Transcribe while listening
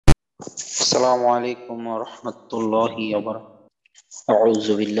السلام عليكم ورحمة الله وبركاته. أعوذ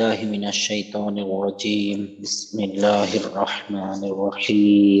بالله من الشيطان الرجيم. بسم الله الرحمن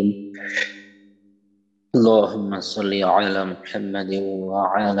الرحيم. اللهم صل على محمد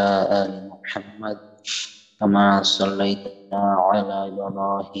وعلى آل محمد كما صليت على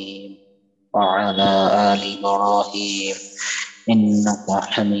إبراهيم وعلى آل إبراهيم إنك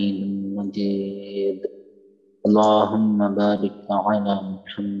حميد مجيد. اللهم بارك على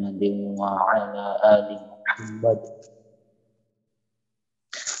محمد وعلى آل محمد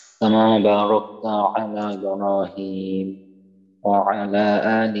كما باركت على إبراهيم وعلى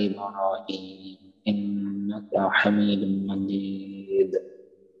آل إبراهيم إنك حميد مجيد.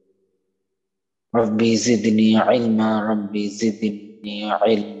 ربي زدني علما ربي زدني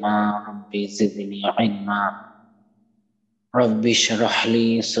علما ربي زدني علما. ربي اشرح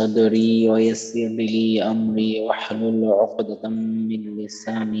لي صدري ويسر لي أمري واحلل عقدة من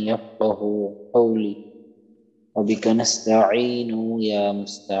لساني يفقه قولي وبك نستعين يا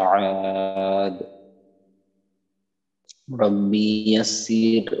مستعاد. ربي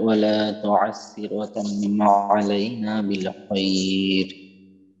يسر ولا تعسر وتمم علينا بالخير.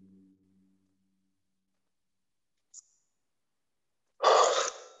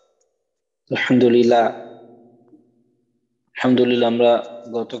 আলহামদুলিল্লাহ আমরা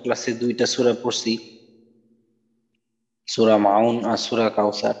গত ক্লাসে দুইটা সূরা পড়ছি, সূরা মাউন আর সূরা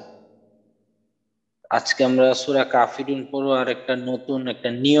কাউসার। আজকে আমরা সূরা কাফিরুন পড়ব, আর একটা নতুন একটা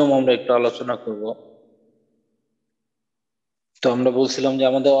নিয়ম আমরা একটু আলোচনা করব। তো আমরা বলছিলাম যে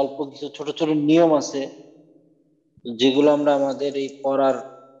আমাদের অল্প কিছু ছোট ছোট নিয়ম আছে, যেগুলো আমরা আমাদের এই পড়ার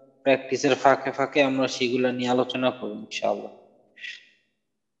প্র্যাকটিসের ফাঁকে ফাঁকে আমরা সেগুলো নিয়ে আলোচনা করবো ইনশাআল্লাহ।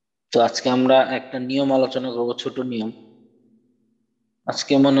 তো আজকে আমরা একটা নিয়ম আলোচনা করব, ছোট নিয়ম।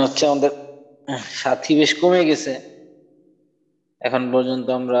 আজকে মনে হচ্ছে আমাদের সাথী বেশ কমে গেছে, এখন পর্যন্ত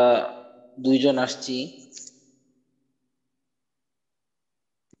আমরা দুইজন আসছি।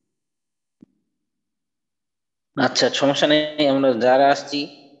 আচ্ছা, সমস্যা নেই, আমরা যারা আসছি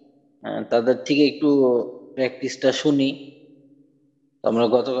তাদের থেকে একটু প্র্যাকটিসটা শুনি। তো আমরা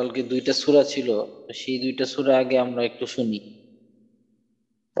গতকালকে দুইটা সূরা ছিল, তো সেই দুইটা সূরা আগে আমরা একটু শুনি।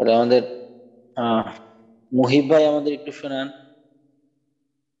 তাহলে আমাদের মুহিব ভাই আমাদের একটু শোনান।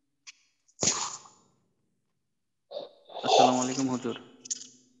 আসসালামু আলাইকুম হুজুর।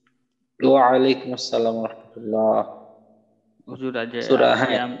 ওয়ালাইকুম আসসালাম ওয়া রাহমাতুল্লাহ। হুজুর আজ সূরা,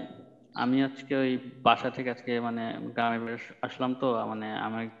 আজকে হ্যাঁ। আমি আজকে ওই বাসা থেকে আজকে মানে গ্রামে আসলাম, তো মানে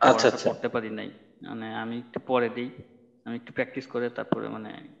আমি একটু আচ্ছা পড়াটা আচ্ছা পড়তে পারি নাই। মানে আমি একটু পরে দিই, আমি একটু প্র্যাকটিস করে তারপরে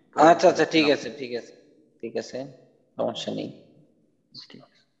মানে আচ্ছা পড়তে আচ্ছা, ঠিক যাচ্ছিলাম। আছে ঠিক আছে ঠিক আছে, সমস্যা নেই। ঠিক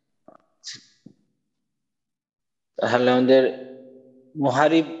আছে। তাহলে আমাদের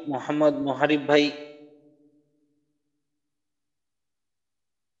মোহাম্মদ মুহারিব ভাই,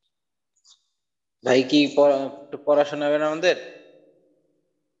 ভাই কি একটু পড়া শোনাবেন আমাদের?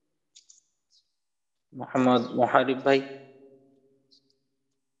 মোহাম্মদ মুহারিব ভাই।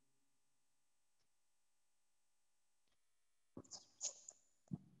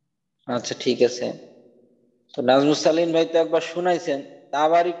 আচ্ছা ঠিক আছে। তো নাজমুস সালিম ভাই তো একবার শুনাইছেন, তা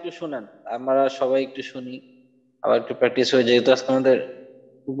আবার একটু শুনান, আমরা সবাই একটু শুনি, আবার একটু প্র্যাকটিস হয়ে যায়, যেহেতু আজকে আমাদের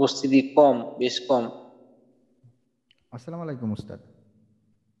উপস্থিতি কম, বেশ কম। আসসালামু আলাইকুম উস্তাদ।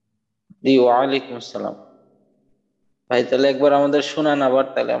 জি, ওয়ালাইকুম আসসালাম। ভাই তাহলে একবার আমাদের শোনান, আবার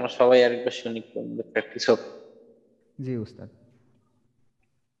তাহলে আমরা সবাই আরেকবার শুনি, প্র্যাকটিস হোক। জি উস্তাদ।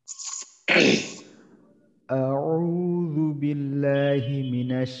 أعوذ بالله من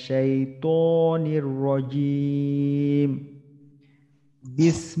الشيطان الرجيم.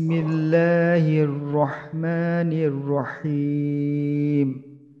 بسم الله الرحمن الرحيم.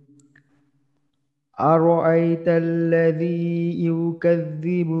 أرأيت الذي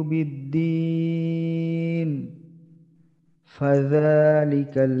يكذب بالدين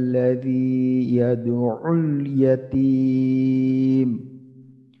فذلك الذي يدعو اليتيم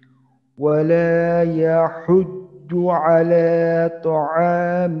ولا يحج على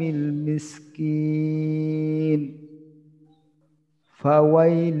طعام المسكين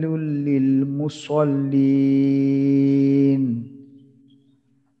فويل للمصلين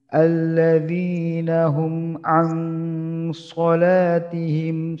الذين هم عن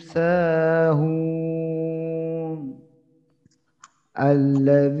صلاتهم ساهون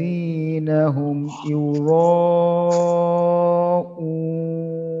الذين هم يراءون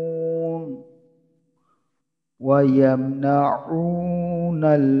ويمنعون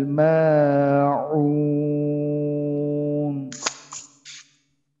الماعون.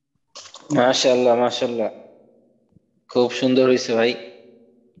 মাশাআল্লাহ মাশাআল্লাহ, খুব সুন্দর হয়েছে ভাই।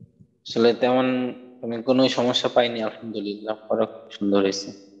 আসলে তেমন আমি কোনো সমস্যা পাইনি, আলহামদুলিল্লাহ, পড়া খুব সুন্দর হয়েছে।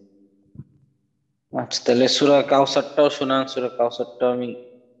 আচ্ছা, তাহলে সূরা কাউসারটাও শোনান। সূরা কাউসারটাও আমি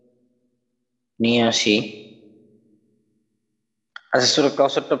নিয়ে আসি। আচ্ছা, সূরা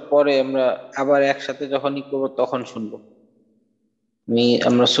কাউসারটা পরে আমরা আবার একসাথে যখনই করবো তখন শুনবো।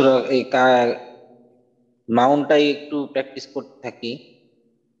 আমরা সূরা এই মাউন্টটাই একটু প্র্যাকটিস করতে থাকি।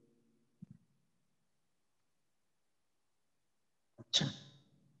 আচ্ছা,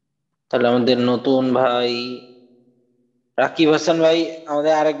 তাহলে আমাদের নতুন ভাই রাকিব হাসান ভাই,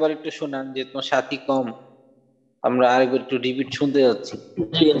 আমাদের আরেকবার একটু শোনান, যে তোমার সাথী কম, আমরা আরেকবার একটু রিপিট শুনতে যাচ্ছি।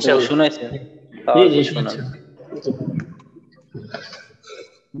 জি এটা তো ইনশাআল্লাহ। শুনাইছেন, তাও জি জি একবার শোনান। শুনেছি।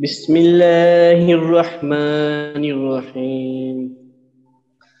 বিসমিল্লাহির রহমানির রহিম।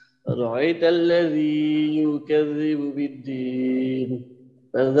 أرأيت الذي يكذب بالدين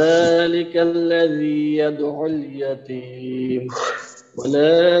فذلك الذي يدعو اليتيم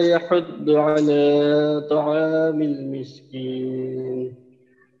ولا يحض على طعام المسكين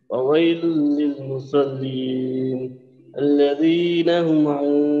وويل للمصلين الذين هم عن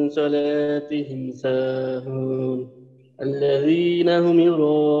صلاتهم ساهون الذين هم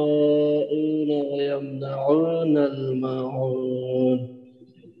يراءون ويمنعون الماعون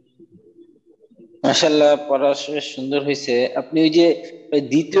মাশাআল্লাহ, পড়া বেশ সুন্দর হয়েছে। আপনি ওই যে ওই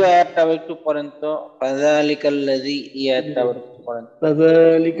দ্বিতীয় আয়াতটা আবার একটু পড়েন তো, ফাযালিকাল্লাযী, এই আয়াতটা আবার একটু পড়েন।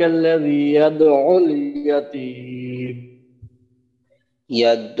 فذلك الذي يدعو اليتيم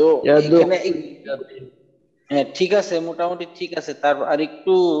ইয়াদু, يدعو এখানে اليتيم হ্যাঁ ঠিক আছে, মোটামুটি ঠিক আছে। তারপর আর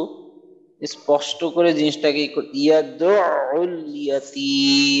একটু স্পষ্ট করে জিনিসটাকে ইয়াদুল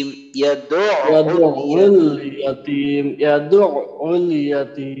ইয়াতীম, ইয়াদুল يدعو اليتيم يدعو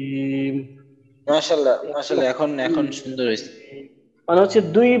اليتيم মাশাআল্লাহ মাশাআল্লাহ, এখন এখন সুন্দর হয়েছে। মানে হচ্ছে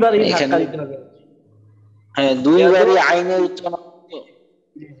দুইবারই ধাক্কা এখানে দিতে হবে। হ্যাঁ, দুইবারই আইনের উচ্চারণ হচ্ছে।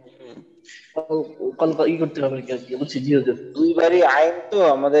 ই করতে হবে আর কি, বুঝছি জি হুজুর। দুইবারই আইন, তো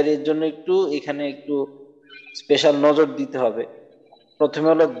আমাদের এর জন্য একটু এখানে একটু স্পেশাল নজর দিতে হবে। প্রথমে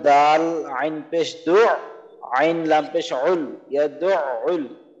হলো দাল আইন পেশ দু, আইন লাম পেশ উল, ইয়াদুল,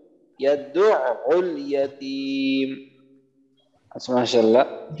 ইয়াদুল ইয়াতীম। আচ্ছা মাশাআল্লাহ,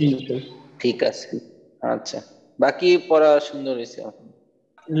 জি হুজুর। ঠিক আছে। আচ্ছা, বাকি পড়া সুন্দর হয়েছে।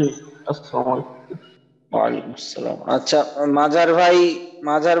 জি আসসালামু আলাইকুম। ওয়ালাইকুম আসসালাম। আচ্ছা, মাজার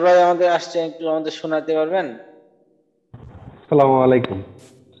ভাই আমাদের আসছে, একটু আমাদের শোনাতে পারবেন? আসসালামু আলাইকুম।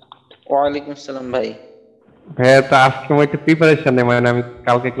 ওয়ালাইকুম আসসালাম ভাই। হ্যাঁ, তো আজকে আমার একটু প্রিপারেশন নেই, মানে আমি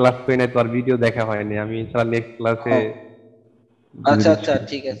কালকে ক্লাস করি নাই, তো আর ভিডিও দেখা হয়নি। আমি ইনশাআল্লাহ নেক্সট ক্লাসে ও, আচ্ছা যদি আচ্ছা,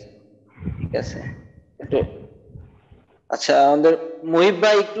 ঠিক আছে ঠিক আছে। একটু আচ্ছা, আমাদের মুহিব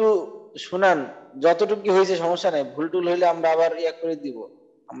ভাই একটু শোনান, যতটুকু হয়েছে সমস্যা নাই, ভুল টুল হইলে আমরা আবার ইয়া করে দিব,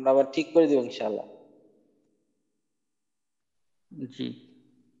 আমরা আবার ঠিক করে দিব ইনশাআল্লাহ। জি।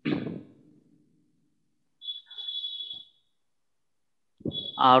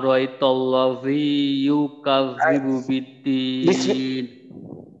 আরাইতাল্লাযী ইউকাযযিবু বিদ্দীন।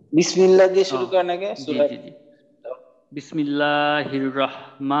 বিসমিল্লাহ দিয়ে শুরু করেন আগে জি সূরা। জি জি। বিসমিল্লাহির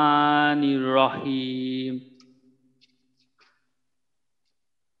রহমানির রহিম।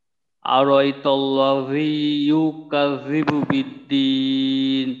 আরাইতাল্লাযী ইউকাযযিবু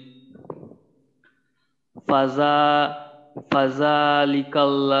বিদ্দীন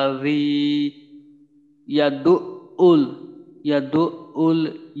ফাযালিকাল্লাযী ইয়াদুল ইয়াদুল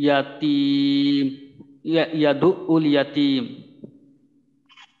ইয়াতীম ইয়াদুল ইয়াতীম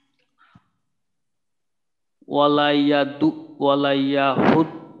ওয়ালা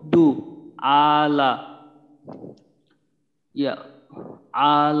ইয়াহুদ্দু আলা ইয়া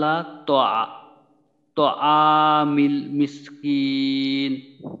আলা তোআমিল মিসকিন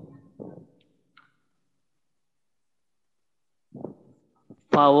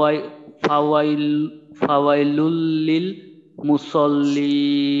ফাওয়াই ফাওয়াইল ফাওয়াইলুল লিল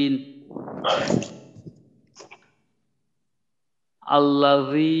মুসাল্লিন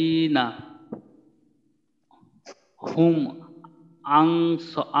আল্লাযীনা হুম আং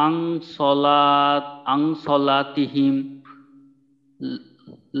সলাতিহিম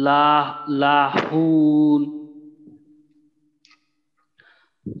লাহুন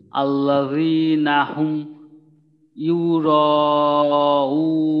আল্লাযীনা হুম ইউরাউন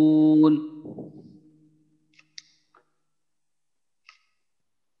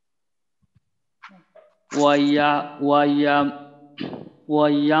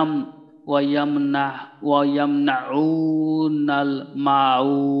ওয়ায়ামনাউনাল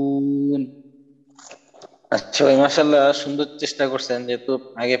মাউন। আচ্ছা ভাই, মাশাআল্লাহ, সুন্দর চেষ্টা করছেন। যেহেতু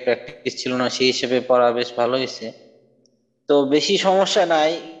আগে প্র্যাকটিস ছিল না, সেই হিসেবে পড়া বেশ ভালো হয়েছে। তো বেশি সমস্যা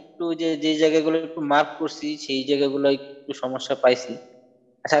নাই, একটু যে যে জায়গাগুলো একটু মার্ক করছি সেই জায়গাগুলো একটু সমস্যা পাইছি।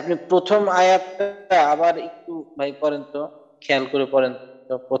 আচ্ছা, আপনি প্রথম আয়াতটা আবার একটু ভাই পড়েন তো, খেয়াল করে পড়েন।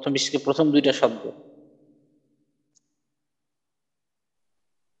 বিশেষ করে প্রথম দুইটা শব্দ।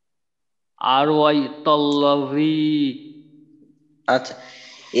 আরওয়াইতাল্লাযী, আচ্ছা,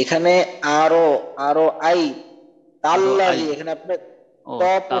 এখানে আরো আরো আই আরো আই, তাল্লাযী, এখানে আপনি ও ত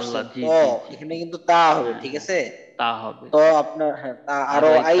তাল্লা, পড়ছেন, জি ত জি জি, এখানে কিন্তু তা হবে, হ্যাঁ ঠিক হ্যাঁ, আছে? তা হবে। তো আপনার হ্যাঁ তা আরো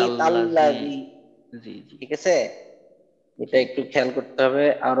আই আরাইতাল্লাযী, তাল্লাযী, জি জি ঠিক আছে? এটা জি। একটু খেয়াল করতে হবে,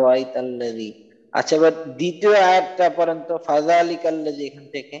 আরো আই তাল্লাযী। আচ্ছা, এবার দ্বিতীয় আয়াতটা পড়েন তো, ফাযালিকাল্লাযী, এখান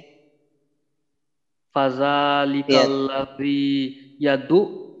থেকে ইয়াদ। ফাযালিকাল্লাযী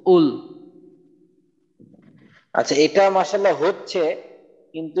ইয়াদুউল, আচ্ছা, এটা মাশাআল্লাহ হচ্ছে,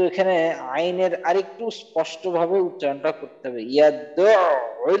 কিন্তু এখানে আইনের আরেকটু স্পষ্ট ভাবে উচ্চারণটা করতে হবে।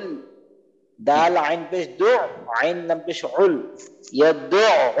 ইয়াদউল, জি দাল আইন পেশ দু, আইন লাম পেশ উল,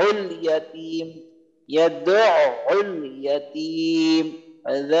 ইয়াদউল ইয়াতীম, ইয়াদউল ইয়াতীম,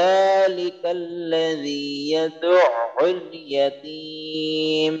 যালিকাল্লাযী ইয়াদউল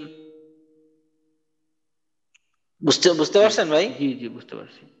ইয়াতীম। বুঝতে বুঝতে জি পারছেন ভাই? জি জি, বুঝতে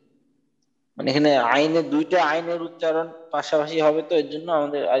পারছি। মানে এখানে আইনের দুইটা আইনের উচ্চারণ পাশাপাশি হবে, তো এর জন্য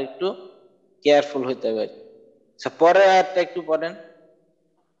আমাদের আরেকটু কেয়ারফুল হইতে হবে। আচ্ছা, পরের আয়াতটা একটু পড়েন।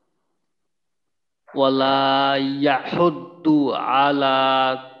 ওয়ালা ইয়াহুদ্দু আলা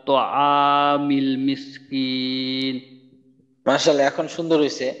তুআমিল মিসকিন। মাশাআল্লাহ, এখন সুন্দর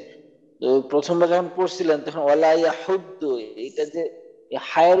হয়েছে। তো প্রথমবার যখন পড়ছিলেন তখন ওয়ালা ইয়াহুদ্দু, এটা যে এই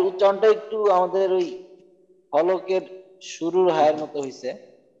হায়ের উচ্চারণটা একটু আমাদের ওই হলকের শুরুর হায়ের মতো হয়েছে,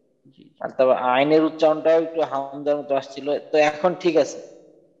 জি জি আর তারপর আইনের উচ্চারণটাও একটু হামজার মতো আসছিল। তো এখন ঠিক আছে,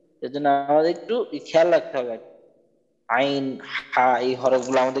 এর জন্য আমাদের একটু খেয়াল রাখতে হবে। আইন, হা, এই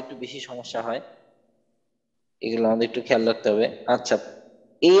হরফগুলো আমাদের একটু বেশি সমস্যা হয়, এগুলো আমাদের একটু খেয়াল রাখতে হবে। আচ্ছা,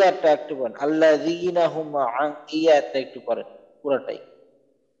 এই আয়াতটা একটু পড়েন, আল্লাযীনা হুম আন, এই আয়াতটা একটু পড়েন পুরাটাই।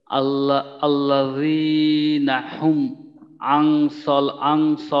 আল্লাযীনা হুম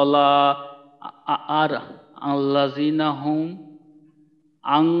আনসলা আর আল্লাযীনা হুম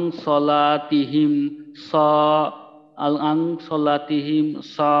আনসলাতিহিম সা আনসলাতিহিম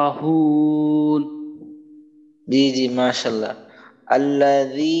সাহুন। জি জি, মাশাআল্লাহ।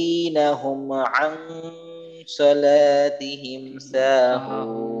 আল্লাযীনা হুম আন সালাতিহিম সাহুন,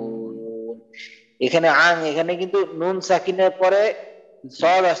 সাহুন। এখানে আন, এখানে কিন্তু নুন সাকিনের পরে জি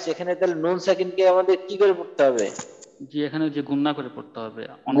সল আসছে, এখানে তাহলে নুন সাকিনকে আমাদের কি করে পড়তে হবে? জি, এখানে যে গুণনা করে পড়তে হবে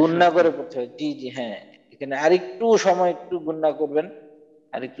অনেক গুণনা সময়। করে পড়তে হবে, জি জি, হ্যাঁ। এখানে আরেকটু সময়, একটু গুণনা করবেন,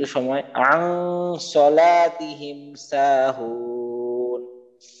 আরেকটু সময়। আন সলাতিহিম সাহুন।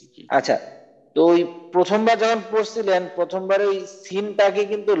 জি, আচ্ছা, তো ওই প্রথমবার যখন পড়ছিলেন, প্রথমবার ওই সিনটাকে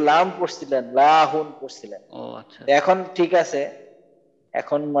কিন্তু লাম পড়ছিলেন, লাহুন পড়ছিলেন। ও আচ্ছা তো আচ্ছা এখন ঠিক আছে,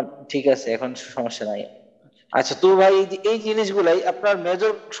 এখন ঠিক আছে, এখন সমস্যা নাই। আচ্ছা, ঠিক আচ্ছা, আছে। তো ভাই এই জিনিসগুলাই আপনার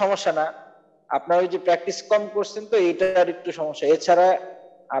মেজর সমস্যা না, আপনার ওই যে প্র্যাকটিস কম করছেন, তো এইটার একটু সমস্যা। এছাড়া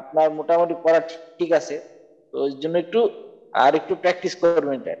আপনার মোটামুটি পড়া ঠিক আছে, তো ওই জন্য একটু আর একটু প্র্যাকটিস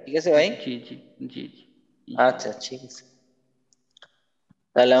করবেন এটা, ঠিক আছে ভাই? জি জি জি জি, আচ্ছা, ইনশাআল্লাহ। ঠিক আছে।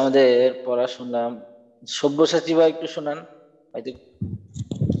 তাহলে আমাদের পড়া শুনলাম, সব্যসাচী ভাই একটু শোনান হয়তো।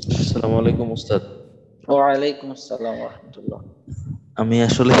 আসসালামু আলাইকুম উস্তাদ। ওয়ালাইকুম আসসালাম ওয়া রাহমাতুল্লাহ। আমি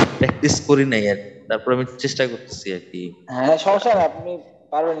আসলে প্র্যাকটিস করি নাই আর কি। তারপর আমি চেষ্টা করতেছি আর কি। হ্যাঁ, সমস্যা না, আপনি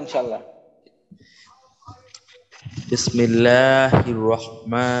পারবেন ইনশাল্লাহ। বিসমিল্লাহির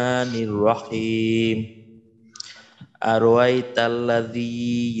রহমানির রহিম। আরাইতাল্লাযী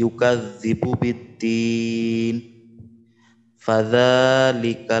ইউকাযযিবু বিদ্দীন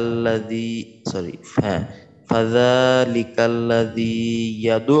ফাযালিকাল্লাযী হ্যাঁ ফাযালিকাল্লাযী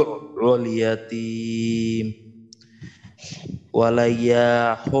ইয়াদু'উল ইয়াতীম ওয়ালা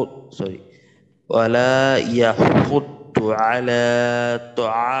ইয়াহুদ ওয়ালা ইয়াহুদ্দু আলা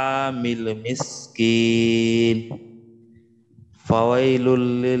তুআমিল মিসকিন ফাওয়াইলুল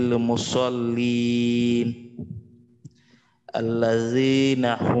লিল মুসাল্লিন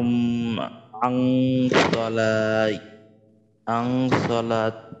আল্লাযীনা হুম আন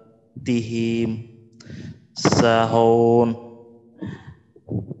সালাতিহিম সাহুন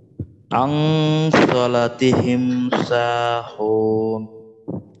আন সালাতিহিম সাহুন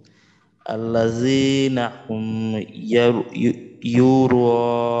আল্লাযীনা হুম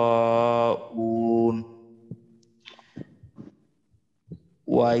ইউরাউন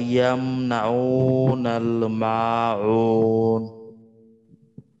ওয়া ইয়ামনাউনাল মাউন।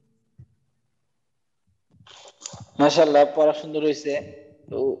 মাশাআল্লাহ, পড়া সুন্দর হয়েছে।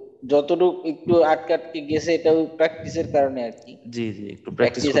 তো যতটুকু একটু আটকে আটকে গেছে, এটা ওই প্র্যাকটিসের কারণে আর কি। জি জি, একটু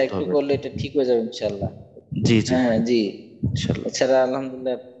প্র্যাকটিস প্র্যাকটিস করতে একটু হবে। করলে এটা ঠিক হয়ে যাবে ইনশাল্লাহ। জি জি, হ্যাঁ জি, ইনশাআল্লাহ। এছাড়া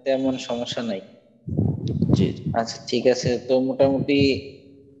আলহামদুলিল্লাহ তেমন সমস্যা নাই। জি জি। আচ্ছা, ঠিক আছে, তো মোটামুটি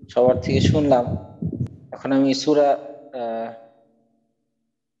সবার থেকে শুনলাম। এখন আমি সূরা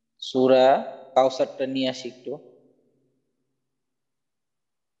সূরা কাউসারটা নিয়ে আসি একটু।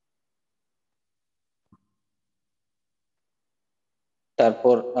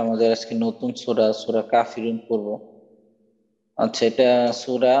 তারপর আমাদের আজকে নতুন সূরা সূরা কাফিরুন পড়ব। আচ্ছা, এটা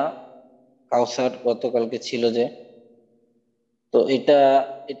সূরা কাউসার গতকালকে ছিল যে, তো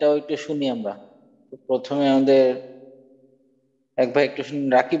এটাও একটু শুনি আমরা। তো প্রথমে আমাদের এক ভাই একটু শুনুন,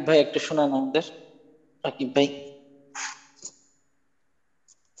 রাকিব ভাই একটু শোনান আমাদের। রাকিব ভাই।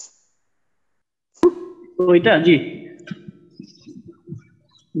 ওইটা জি।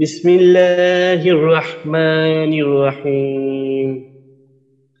 বিসমিল্লাহির রহমানির রহিম।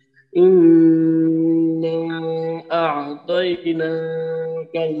 ইন্না আ'তাইনাকাল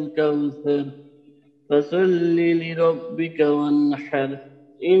কাউসার ফাসাল্লি লিরাব্বিকা ওয়ানহার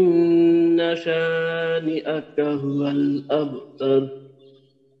ইন্না শানিআকা হুয়াল আবতার।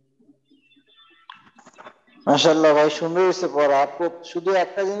 মাশাআল্লাহ ভাই, সুন্দর হয়েছে পড়া। শুধু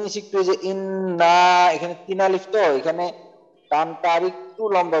একটা জিনিস একটু, যে ইন না, এখানে তিন আলিফ, তো এখানে টানটা আর একটু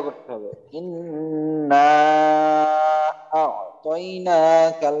লম্বা করতে হবে। ইন্না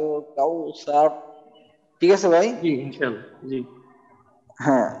আ'তাইনাকাল কাউসার। ঠিক আছে ভাই? জি ইনশাআল্লাহ জি।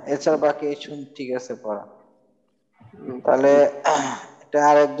 হ্যাঁ, এছাড়া বাকি ঠিক আছে পড়া। তাহলে এটা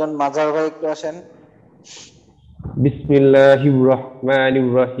আর একজন মাজার ভাই একটু আসেন। বিসমিল্লাহির রহমানির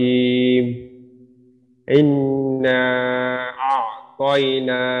রহিম। ইন্না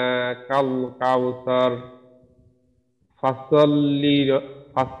আ'তাইনাকাল কাউসার ফাসাল্লি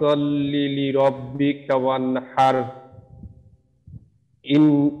ফাসাল্লি লিরাব্বিকা ওয়ানহার ইন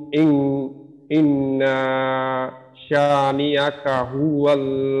ইন ইন্না শানিআকা হুয়াল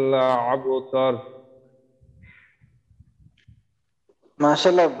আবতার।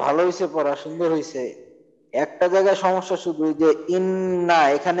 মাশাআল্লাহ, ভালো হয়েছে পড়া, সুন্দর হয়েছে। একটা জায়গায় সমস্যা শুধু, যে ইন না,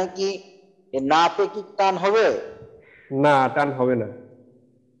 এখানে কি নাতে কি টান হবে? না, টান হবে না।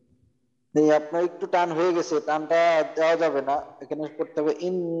 এই আপনার একটু টান হয়ে গেছে, টানটা দেওয়া যাবে না। এখানে করতে হবে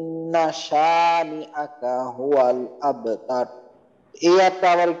ইন্না শানি আকা হুয়াল আবতার। এই আয়াতটা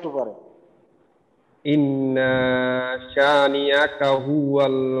আবার একটু পরে। ইন্না শানিআকা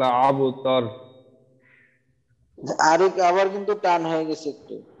হুয়াল আবতার। আবার কিন্তু টান হয়ে গেছে,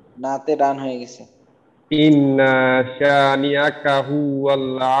 একটু নাতে টান হয়ে গেছে। ইন্না শানিআকা হুয়াল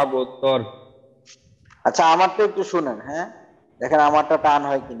আবতার। আচ্ছা, আমারটা একটু শুনেন, হ্যাঁ, দেখেন আমারটা টান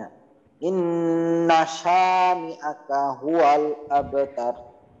হয় কিনা। ইন্না শানি আকা হুয়াল আবতার।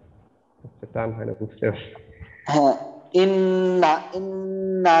 আচ্ছা, টান হয় না, বুঝতে পারছি। হ্যাঁ, ইন্না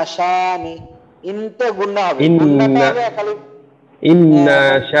ইন্না শানি, ইনটা গুণনা হবে, গুণনাটা ইন্না হবে একালি। হ্যাঁ, ইন্না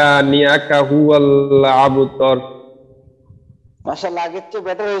এখন শানিআকা হুয়াল আবতার। মাশাআল্লাহ আগের চেয়ে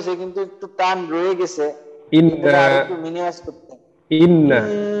বেটার হয়েছে, কিন্তু একটু টান রয়ে গেছে। ইন্না এটা আর একটু মিনিমাইজ করতে হবে। ইন্না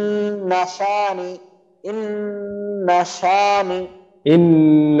ইন্না শানি, ইন্না শানি।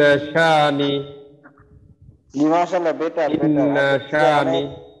 ইন্না শানি জি মাশাআল্লাহ, বেটার বেটার, ইন্না শানি।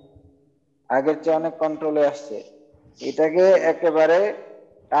 আগের চেয়ে অনেক কন্ট্রোলে আসছে। এটাকে একেবারে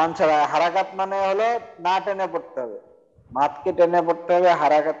টান ছাড়া, হারাকাত মানে হলো না টেনে পড়তে হবে, মাতকে টেনে পড়তে হবে,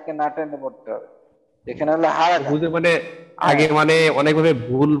 হারাকাতকে না টেনে পড়তে হবে। এখানে হলো হারাকাত। বুঝে হ্যাঁ, আগে অনেকভাবে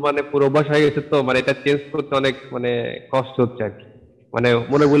ভুল পুরো অভ্যাস হয়ে গেছে, তো এটা চেঞ্জ করতে অনেক কষ্ট হচ্ছে আর কি।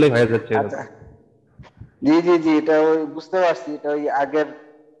 মনে বলেই হয়ে যাচ্ছে এরকম। আচ্ছা, জি জি জি, এটা ওই বুঝতে পারছি, এটা ওই আগের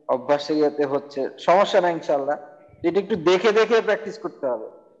অভ্যাসের ইয়েতে হচ্ছে, সমস্যা নাই ইনশাল্লাহ। এটা একটু দেখে দেখে প্র্যাকটিস করতে হবে,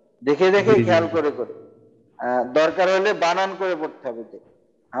 দেখে দেখে জি জি খেয়াল করে করে। দরকার হলে বানান করে পড়তে হবে, যে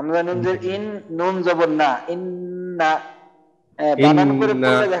হামজা নুন যে জি। ইন, নুন জবর না, ইন না। বানান করে ইন্না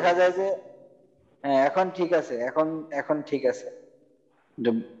পড়লে দেখা যায় যে এখন ঠিক আছে, এখন এখন ঠিক আছে। যে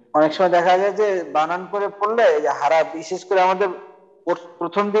অনেক সময় দেখা যায় যে বানান করে পড়লে, এই যে বিশেষ করে আমাদের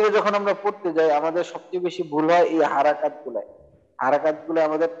প্রথম দিকে যখন আমরা পড়তে যাই, আমাদের সবচেয়ে বেশি ভুল হয় এই হারাকাত গুলো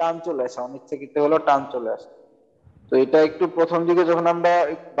আমাদের টান চলে আসে, অনিচ্ছাকৃত হলেও টান চলে আসে। তো এটা একটু প্রথম দিকে যখন আমরা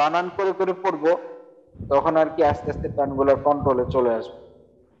বানান করে করে পড়বো, তখন আর কি আস্তে আস্তে টান গুলো কন্ট্রোলে চলে আসবে।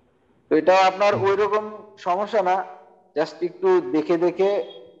 তো এটা আপনার ওই রকম সমস্যা না, জাস্ট একটু দেখে দেখে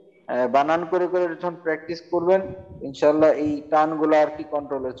বানান করে করে যখন প্র্যাকটিস করবেন, ইনশাল্লাহ এই টান গুলো আর কি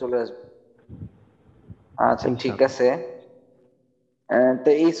কন্ট্রোলে চলে আসবে। আচ্ছা, ঠিক ইনশাআল্লাহ। আছে। তো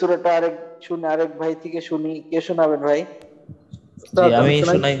এই সূরাটা আরেক ভাই থেকে শুনি, কে শোনাবেন ভাই? জি, উস্তাদ আমি আমি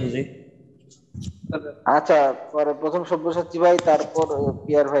শোনাই। শোনাই হুজুর। আচ্ছা, পরে প্রথম সব্যসাচী ভাই, তারপর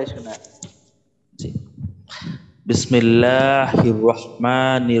পিয়ার ভাই শোনায়। জি। বিসমিল্লাহির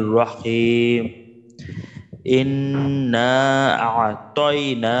রহমানির রহিম। ইন্না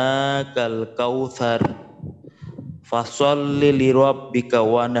আ'তাইনাকাল কাউসার ফাসাল্লি লিরাব্বিকা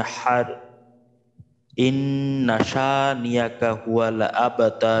ওয়ানহার ইন্না শানিয়াকা হুয়াল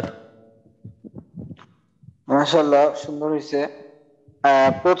আবতার। মাশাআল্লাহ, সুন্দর হয়েছে।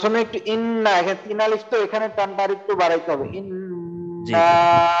 প্রথমে একটু ইন্না, এখানে তিন আলিফ তো, এখানে টানটা আর একটু বাড়াইতে হবে। জি ইন্না জি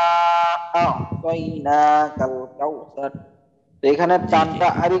আ'তাইনাকাল কাউসার, তো এখানে জি জি টানটা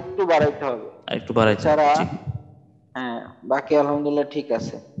আর একটু বাড়াইতে হবে। আর একটু বাড়াইতে হবে, এছাড়া জি। হ্যাঁ, বাকি আলহামদুলিল্লাহ ঠিক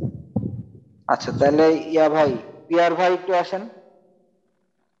আছে। আচ্ছা তাহলে ইয়া ভাই, পিয়ার ভাই একটু আসেন।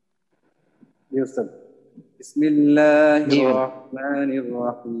 জি উস্তাদ। বিসমিল্লাহির জি ভাই। রহমানির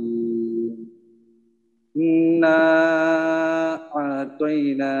রহিম। ইন্না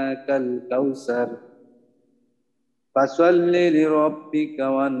আ'তাইনাকাল কাউসার ফাসাল্লি লিরাব্বিকা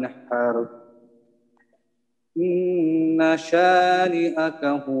ওয়ানহার ইন্না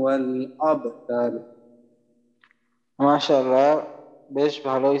শানিআকা হুয়াল আবতার। মাশাআল্লাহ, বেশ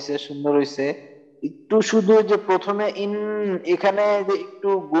ভালো হইছে, সুন্দর হইছে। একটু শুধু যে প্রথমে এখানে যে একটু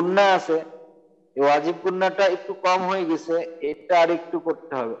গুন্না আছে, এই ওয়াজিব গুন্নাটা একটু কম হয়ে গেছে, এটা আর একটু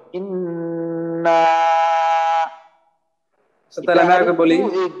করতে হবে। ইন্না, আচ্ছা, এটা তাহলে আমি আর আরেকবার একটু বলি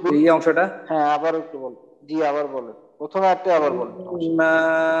এই অংশটা। হ্যাঁ আবার একটু বল। জি আবার বলেন, প্রথমে একটা আবার বলেন, সমস্যা নেই। ইন্না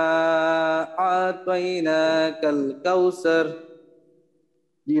আ'তাইনাকাল কাউসার।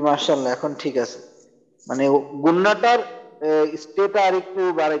 জি মাশাআল্লাহ, এখন ঠিক আছে। মানে গুন্নাটার স্টেটা আর একটু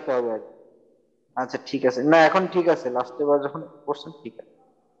বাড়াইতে হবে আর কি। আচ্ছা ঠিক আছে, না এখন ঠিক আছে, লাস্টে বার যখন করছেন ঠিক আছে।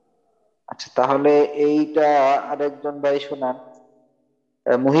 আচ্ছা তাহলে এইটা আরেকজন ভাই শোনান,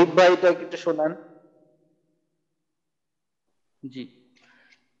 মুহিব ভাই এটা একটু শোনান। জি।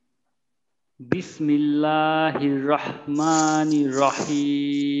 বিসমিল্লাহির রহমানির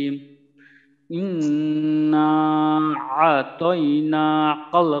রহিম। ইন্না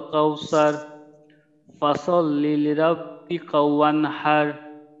আ'তাইনাকাল কাউসার ফাসাল্লি লিরাব্বিকা ওয়ানহার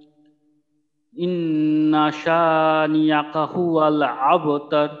ইন্না শানিয়াকা হুয়াল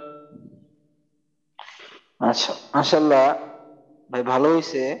আবতার। আচ্ছা মাশাআল্লাহ ভাই, ভালো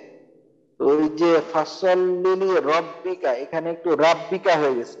হইছে। তো ওই যে ফাসল্লিলি রব্বিকা, এখানে একটু রাব্বিকা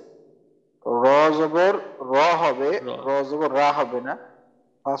হয়ে গেছে। র জবর র হবে, র র জবর রা হবে না।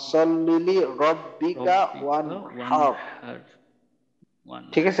 ফাসল্লিলি রব্বিকা রব্বিকা ওয়ানহার। ওয়ানহার।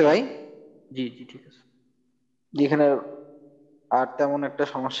 ঠিক আছে ওয়ানহার। ভাই, জি জি ঠিক আছে। যেখানে আর তেমন একটা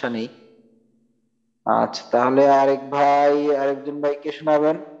সমস্যা নেই। আচ্ছা তাহলে আরেক ভাই, আরেকজন ভাই কে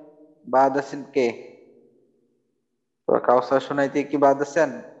শোনাবেন? বাদ আছেন কে? তো কাউসার শোনাইতে কি বাদ আছেন?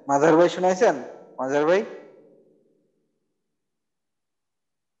 মাজার ভাই শোনাইছেন? মাজার ভাই?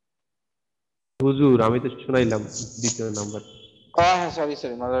 হুজুর আমি তো শুনাইলাম দ্বিতীয় নাম্বার। হ্যাঁ সরি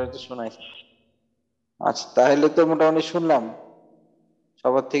সরি, মাজার ভাই তো শোনাইছেন। আচ্ছা তাহলে তো মোটামুটি শুনলাম,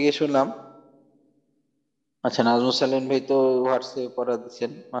 সবার থেকে শুনলাম। আচ্ছা নাজমুল সালিম ভাই তো হোয়াটসঅ্যাপে পড়া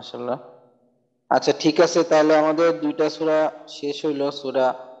দিচ্ছেন, মাশাআল্লাহ। আচ্ছা ঠিক আছে, তাহলে আমাদের দুইটা সূরা শেষ হইলো, সূরা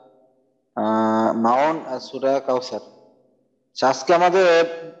মাউন আর সূরা কাউসার। আচ্ছা, আজকে আমাদের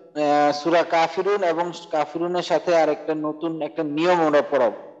সূরা কাফিরুন এবং কাফিরুনের সাথে আরেকটা নতুন একটা নিয়ম আমরা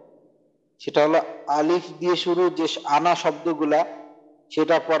পড়াবো। সেটা হলো আলিফ দিয়ে শুরু যে আনা শব্দগুলা,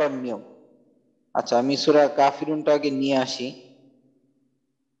 সেটা পড়ার নিয়ম। আচ্ছা আমি সূরা কাফিরুনটা আগে নিয়ে আসি।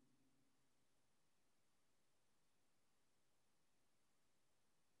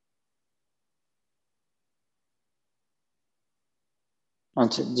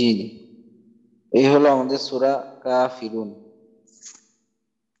 আচ্ছা জি জি, এই হলো আমাদের সূরা কাফিরুন।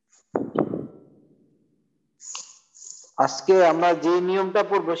 আজকে আমরা যে নিয়মটা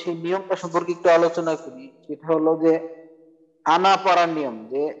পড়বো সেই নিয়মটা সম্পর্কে একটু আলোচনা করি। সেটা হলো যে আনা পড়ার নিয়ম।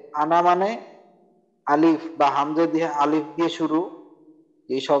 যে আনা মানে আলিফ বা হামজা দিয়ে, আলিফ দিয়ে শুরু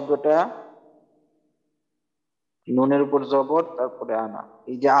এই শব্দটা, নুনের উপর জবর তারপরে আনা,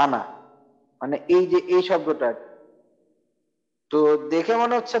 এই যে আনা মানে এই যে এই শব্দটা। তো দেখে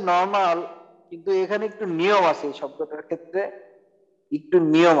মনে হচ্ছে নর্মাল, কিন্তু এখানে একটু নিয়ম আছে, এই শব্দটার ক্ষেত্রে একটু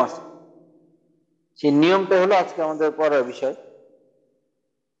নিয়ম আছে। সেই নিয়মটা হলো আজকে আমাদের পড়ার বিষয়।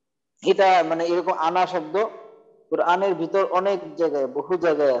 এটা মানে এরকম আনা শব্দ কোরআনের ভিতর অনেক জায়গায়, বহু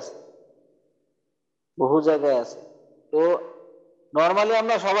জায়গায় আছে, বহু জায়গায় আছে। তো নর্মালি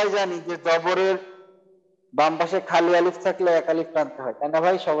আমরা সবাই জানি যে জবরের বাম পাশে খালি আলিফ থাকলে এক আলিফ টানতে হয়, তাই না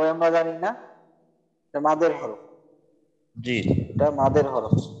ভাই? সবাই আমরা জানি না? এটা মাদের হরফ, জি এটা মাদের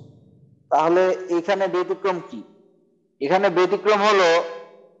হরফ। তাহলে এখানে ব্যতিক্রম কি? এখানে ব্যতিক্রম হলো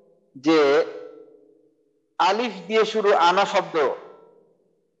যে আলিফ দিয়ে শুরু আনা শব্দ,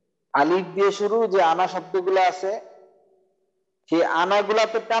 আলিফ দিয়ে শুরু যে আনা শব্দগুলো আছে, সেই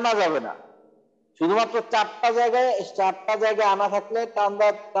আনাগুলাতে টানা যাবে না। শুধুমাত্র চারটা জায়গায় আনা থাকলে টানা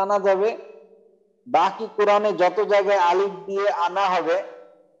টানা যাবে। বাকি কোরআনে যত জায়গায় আলিফ দিয়ে আনা হবে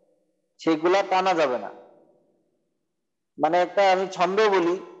সেগুলা টানা যাবে না। মানে একটা আমি ছন্দ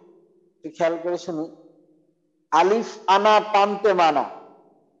বলি, একটু খেয়াল করে শুনি। আলিফ আনা টানতে মানা,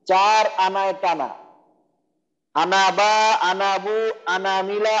 চার আনায় টানা। আনাবা, আনাবু,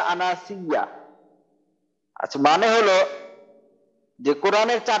 আনামিলা, আনাসিয়া। আচ্ছা, মানে হলো যে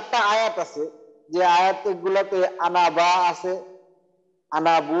কোরআনের 4টা আয়াত আছে, যে আয়াত গুলাতে আনাবা আছে,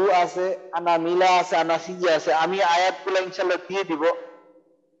 আনাবু আছে, আনামিলা আছে, আনাসিয়া আছে। আমি আয়াতগুলো ইনশাআল্লাহ দিয়ে দিব।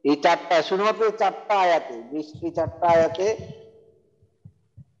 এই 4টা, শুধুমাত্র এই 4টা আয়াতে, এই 4টা আয়াতে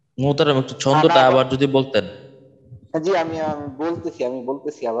মোহতারাম একটু ছন্দটা আনাবা। আবার যদি বলতেন। জি, আমি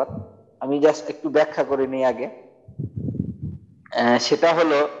বলতেছি আবার। আমি জাস্ট একটু ব্যাখ্যা করে নিই আগে। সেটা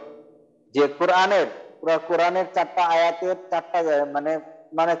হলো যে কোরআনের 4টা আয়াতের 4টা মানে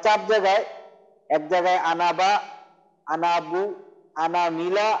মানে 4 জায়গায়, এক জায়গায় আনাবা, আনাবু,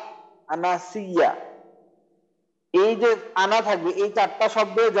 আনামিলা, আনাসিয়া। এই যে আনা থাকবে, এই 4টা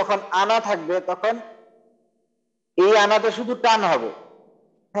শব্দে যখন আনা থাকবে তখন এই আনাতে শুধু টান হবে।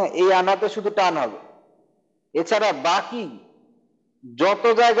 হ্যাঁ, এই আনাতে শুধু টান হবে। এছাড়া বাকি যত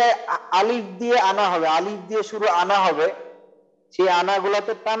জায়গায় আলিফ দিয়ে আনা হবে, আলিফ দিয়ে শুরু আনা হবে, সেই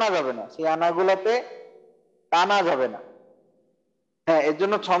আনাগুলাতে টানা যাবে না, সেই আনাগুলাতে টানা যাবে না। হ্যাঁ, এর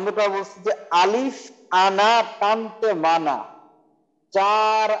জন্য ছন্দটা বলছি যে আলিফ আনা টানতে মানা,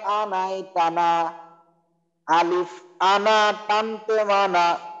 4 আনাই টানা। আলিফ আনা টানতে মানা,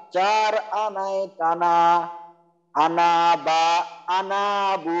 4 আনাই টানা। আনাবা,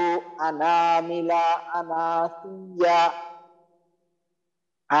 আনাবু, আনামিলা, আনাসিয়া।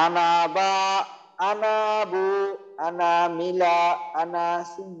 আনাবা, আনাবু, আনামিলা,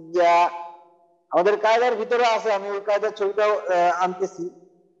 আনাসিয়া। আমাদের কায়দার ভিতরে আছে, আমি ওই কায়দার ছবিটাও আনতেছি।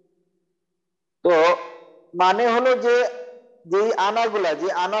 তো মানে হলো যে যে আনাগুলা, যে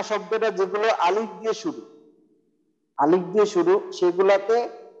আনা শব্দটা যেগুলো আলিফ দিয়ে শুরু, আলিফ দিয়ে শুরু, সেগুলাতে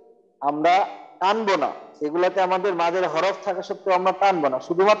আমরা টানবো না। সেগুলাতে আমাদের মাঝের হরফ থাকা সত্ত্বেও আমরা টানবো না,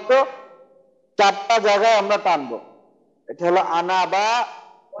 শুধুমাত্র 4টা জায়গায় আমরা টানবো। এটা হলো আনাবা,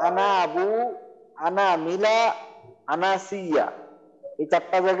 আনাবু, আনামিলা, আনাসিয়া। এই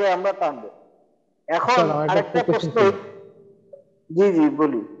 4টা জায়গায় আমরা টানবো। এখন স্যার আমার একটা আরেকটা কোশ্চেন প্রশ্ন। ছিল। জি জি,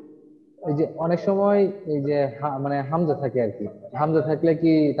 বলি। এই যে অনেক সময় এই যে মানে হামজা থাকে আর কি, হামজা থাকলে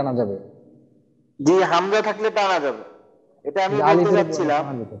কি টানা যাবে? জি, হামজা থাকলে টানা যাবে, এটা আমি যে বলতে আলিফের উপর অনেক যাচ্ছিলাম। সময়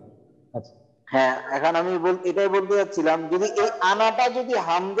হামজা থাকে। আচ্ছা। হ্যাঁ, এখন আমি এটাই বলতে যাচ্ছিলাম, যদি এই আনাটা যদি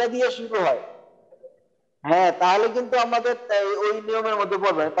হামজা দিয়ে শুরু হয়, হ্যাঁ, তাহলে কিন্তু আমাদের ওই নিয়মের মধ্যে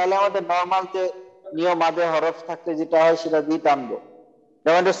পড়বে না। তাহলে আমাদের নর্মাল যে নিয়ম, আদে হরফ থাকলে যেটা হয় সেটা দিয়ে টানবো,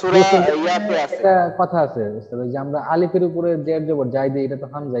 যেমন এটা সূরা কিন্তু এখানে ইয়াতে আছে। একটা কথা আছে স্যার, ওই যে আমরা আলিফের উপরে জের জবর যাই দিই, এটা তো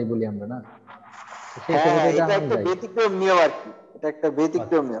হামজাই বলি আমরা না? তো সেই হ্যাঁ ক্ষেত্রে তো হ্যাঁ, এটা এটা একটা হামজাই। ব্যতিক্রম নিয়ম আর কি, এটা একটা আচ্ছা।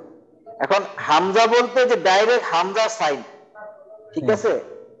 ব্যতিক্রম নিয়ম। এখন হামজা বলতে যে ডাইরেক্ট হামজা সাইন, ঠিক হ্যাঁ। আছে,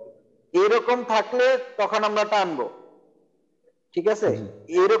 এরকম থাকলে তখন আমরা টানবো, ঠিক আছে। জি।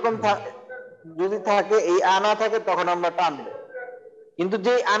 এরকম যদি থাকে, এই আনা থাকে, তখন আমরা টানবো। কিন্তু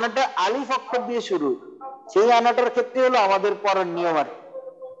যে আনাটা আলিফ অক্ষর দিয়ে শুরু, সেই আনাটার ক্ষেত্রে হলো আমাদের পরের নিয়ম আর কি।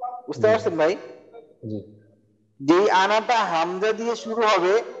 বুঝতে জি পারছেন ভাই? জি। যেই আনাটা হামজা দিয়ে শুরু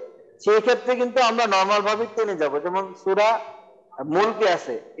হবে, সেই ক্ষেত্রে কিন্তু আমরা নর্মাল ভাবে টেনে যাব। যেমন সূরা মুলকে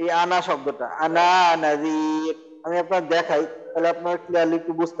আছে এই আনা শব্দটা, আনা নাযীর। আমি আপনার দেখাই, তাহলে আপনারা ক্লিয়ারলি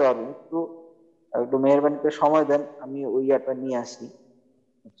একটু বুঝতে পারবেন। একটু একটু মেহেরবানি করে সময় দেন, আমি ওই ইয়াটা নিয়ে আসি।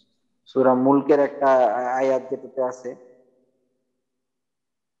 সূরা মুলকের একটা আয়াত যেটাতে আছে,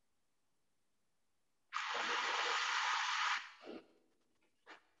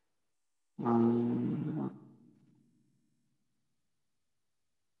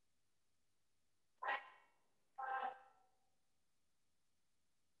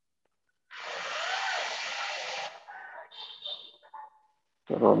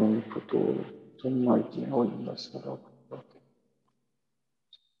 ترى من فطور ثم يرجع البصر.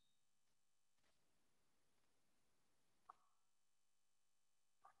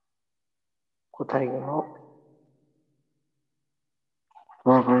 কোথায় গেল?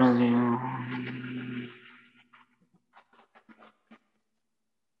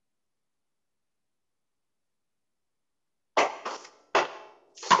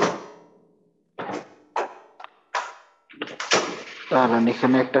 কারণ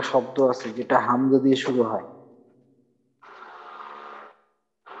এখানে একটা শব্দ আছে যেটা হামজা দিয়ে শুরু হয়।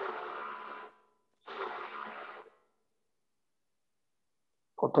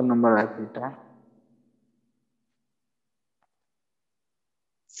 কত নম্বর আছে এটা?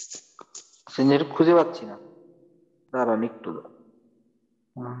 সিনিয়র খুঁজে পাচ্ছি না, দাঁড়ান একটু।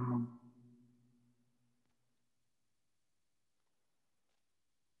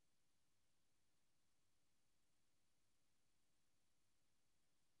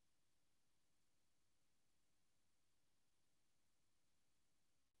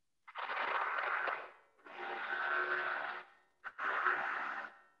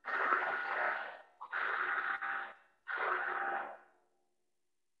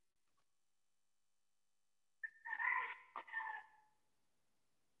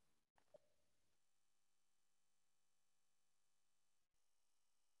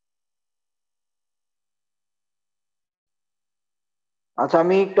 আচ্ছা,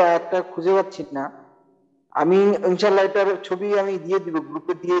 আমি একটু আয়াতটা খুঁজে পাচ্ছি না। আমি ইনশাল্লাহ এটার ছবি আমি দিয়ে দিব,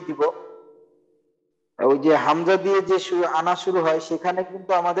 গ্রুপে দিয়ে দিব। ওই যে হামজা দিয়ে যে আনা শুরু হয় সেখানে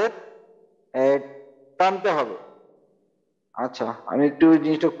কিন্তু আমাদের টানতে হবে। আচ্ছা, আমি একটু ওই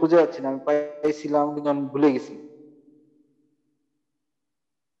জিনিসটা খুঁজে পাচ্ছি না, আমি পাইছিলাম কিন্তু আমি ভুলে গেছি।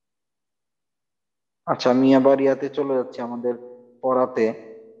 আচ্ছা, আমি আবার ইয়াতে চলে যাচ্ছি আমাদের পড়াতে।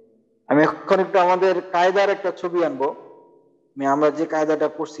 আমি এখন একটু আমাদের কায়দার একটা ছবি আনবো। আমরা যে কায়দাটা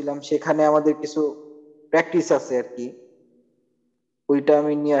পড়ছিলাম সেখানে আমাদের কিছু প্র্যাকটিস আছে আর কি, ওইটা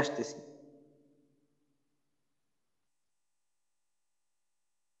আমি নিয়ে আসতেছি।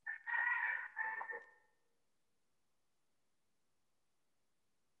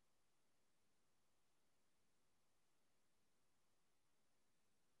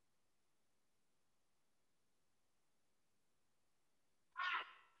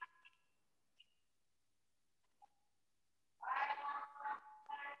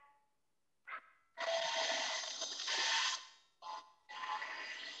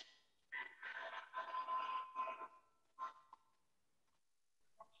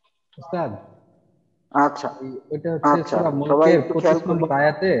 উস্তাদ, আচ্ছা ওইটা হচ্ছে আচ্ছা, সূরা সবাই মুলকের একটু খেয়াল 25 করি। নম্বর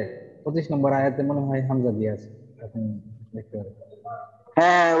আয়াতে, 25 নম্বর আয়াতে মনে হয় হামজা দিয়ে আছে। এখন দেখতে পারেন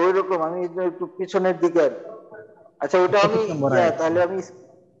হ্যাঁ, ওই রকম আমি একটু পিছনের দিকে আর কি। আচ্ছা, ওটা আমি 25 নম্বর আয়াত তাহলে আমি,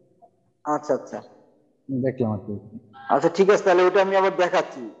 আচ্ছা আচ্ছা দেখলাম আর কি। আচ্ছা, ঠিক আছে, তাহলে ওটা আমি আবার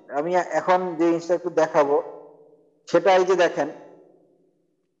দেখাচ্ছি। আমি এখন যে জিনিসটা একটু দেখাবো সেটা এই যে দেখেন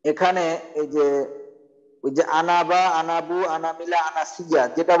এখানে, এই যে ওই যে আনাবা, আনাবু, আনামিলা, আনাসিয়া,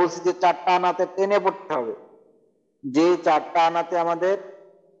 যেটা বলছি যে চারটা আনাতে টেনে পড়তে হবে, যে চারটা আনাতে আমাদের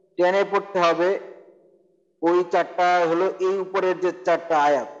টেনে পড়তে হবে, ওই চারটা হলো এই উপরের যে চারটা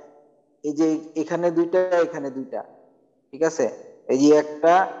আয়াত। এই যে এখানে দুইটা, এখানে দুইটা, ঠিক আছে, এই যে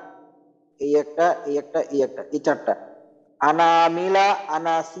একটা, এই একটা, এই একটা, এই একটা, এই চারটা আনামিলা,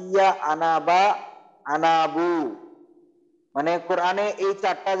 আনাসিয়া, আনাবা, আনাবু। মানে কোরআনে এই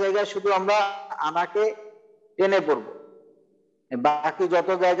চারটা জায়গায় শুধু আমরা আনাকে টেনে পড়বো, বাকি যত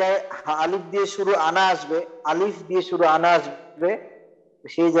জায়গায় আলিফ দিয়ে শুরু আনা আসবে, আলিফ দিয়ে শুরু আনা আসবে,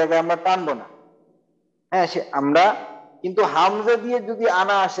 সেই জায়গায় আমরা টানবো না। হ্যাঁ, আমরা কিন্তু হামজা দিয়ে যদি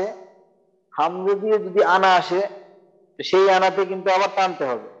আনা আসে, হামজা দিয়ে যদি আনা আসে, তো সেই আনাতে কিন্তু আবার টানতে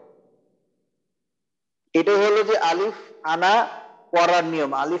হবে। এটাই হলো যে আলিফ আনা পড়ার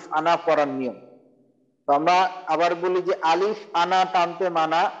নিয়ম, আলিফ আনা পড়ার নিয়ম। তো আমরা আবার বলি যে আলিফ আনা টানতে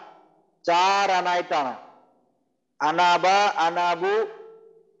মানা, চার আনায় টানা, আনাবা, আনাবু,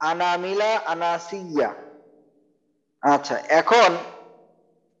 আনামিলা, আনাসিয়া। আচ্ছা, এখন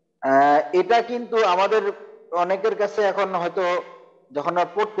এটা কিন্তু আমাদের অনেকের কাছে এখন হয়তো যখন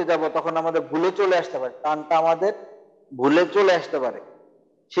আমরা পড়তে যাব তখন আমাদের ভুলে চলে আসতে পারে, টানটা আমাদের ভুলে চলে আসতে পারে।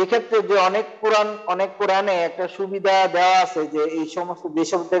 সেক্ষেত্রে যে অনেক কোরআনে একটা সুবিধা দেওয়া আছে যে এই সমস্ত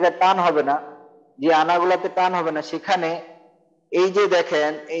যেসব জায়গায় টান হবে না, যে আনাগুলাতে টান হবে না, সেখানে এই যে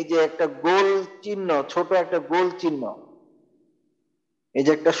দেখেন এই যে একটা গোল চিহ্ন, ছোট একটা গোল চিহ্ন, এই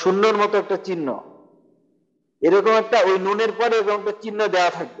যে একটা শূন্যর মতো একটা চিহ্ন, এরকম একটা ওই নুনের পরে এরকম একটা চিহ্ন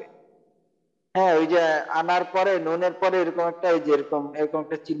দেওয়া থাকবে। হ্যাঁ, ওই যে আনার পরে নুনের পরে এরকম একটা, এই যে এরকম এরকম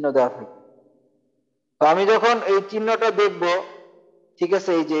একটা চিহ্ন দেওয়া থাকবে। তো আমি যখন এই চিহ্নটা দেখব, ঠিক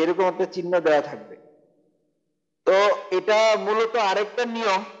আছে, এই যে এরকম একটা চিহ্ন দেওয়া থাকবে। তো এটা মূলত আরেকটা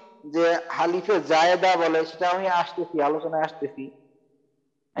নিয়ম যে হালিফে জায়েদা বলে, সেটা আমি আসতেছি, আলোচনায় আসতেছি।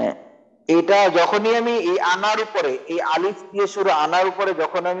 হ্যাঁ, এটা যখনই আমি এই আনার উপরে, এই আলিফ দিয়ে শুরু আনার উপরে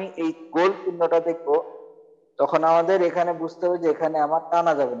যখন আমি এই গোল চিহ্নটা দেখবো, তখন আমাদের এখানে বুঝতে হবে যে এখানে আমার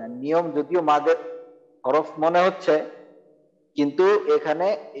টানা যাবে না। নিয়ম যদিও মাদের হরফ মনে হচ্ছে, কিন্তু এখানে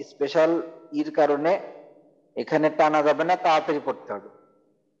স্পেশাল ইর কারণে এখানে টানা যাবে না, তাড়াতাড়ি পড়তে হবে।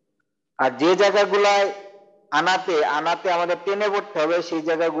 আর যে জায়গাগুলায় আনাতে আনাতে আমাদের টেনে পড়তে হবে, সেই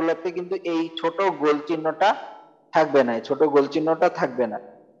জায়গাগুলোতে কিন্তু এই ছোট গোল চিহ্নটা থাকবে না, এই ছোট গোল চিহ্নটা থাকবে না।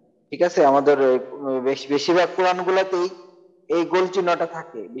 ঠিক আছে, আমাদের বেশিরভাগ কোরআন গুলাতেই এই গোল চিহ্নটা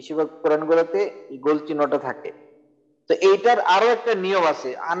থাকে, বেশিরভাগ কোরআন গুলাতে এই গোল চিহ্নটা থাকে। তো এইটার আরো একটা নিয়ম আছে,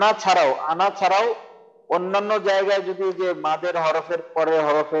 আনা ছাড়াও অন্যান্য জায়গায় যদি যে মাদের হরফের পরে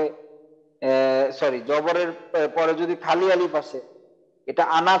হরফে সরি জবরের পরে যদি খালি আলিফ আসে, এটা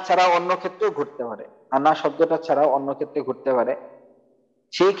আনা ছাড়াও অন্য ক্ষেত্রেও ঘটতে পারে, আনা শব্দটা ছাড়াও অন্য ক্ষেত্রে ঘটতে পারে।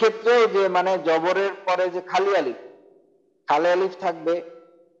 সেই ক্ষেত্রে যে মানে জবরের পরে যে খালি আলিফ, খালি আলিফ থাকবে,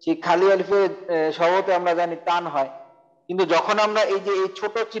 সেই খালি আলিফে স্বভাবতে আমরা জানি টান হয়। কিন্তু যখন আমরা এই যে এই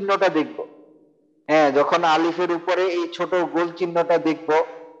ছোট চিহ্নটা দেখব, হ্যাঁ, যখন আলিফের উপরে এই ছোট গোল চিহ্নটা দেখব,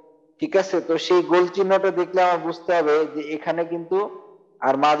 ঠিক আছে, তো সেই গোল চিহ্নটা দেখলে আমার বুঝতে হবে যে এখানে কিন্তু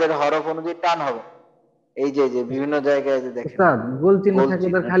আর মাদের হরফ অনুযায়ী টান হবে। এই যে বিভিন্ন জায়গায় যে দেখেন উস্তাদ, গোল চিহ্ন গোল থাকলে তো আর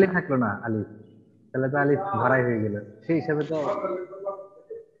চিহ্নটা, খালি থাকলো না আলিফ, তাহলে তো আলিফ ভরাই হয়ে গেল, সেই হিসাবে তো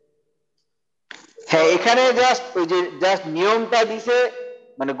হ্যাঁ, এখানে জাস্ট ওই যে জাস্ট নিয়মটা দিছে,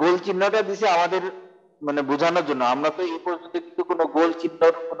 মানে গোল চিহ্নটা দিছে আমাদের মানে বোঝানোর জন্য। আমরা তো এই পর্যন্ত কিন্তু কোনো গোল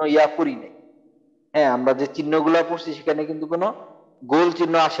চিহ্নর কোনো ইয়া করি নাই। হ্যাঁ, আমরা যে চিহ্নগুলো পড়ছি সেখানে কিন্তু কোনো গোল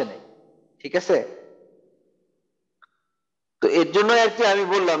চিহ্ন আসে নাই, ঠিক আছে? তো এর জন্য আর কি আমি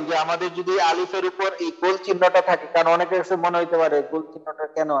বললাম যে আমাদের যদি আলিফের উপর এই গোল চিহ্নটা থাকে, কারণ অনেকের কাছে মনে হইতে পারে গোল চিহ্নটা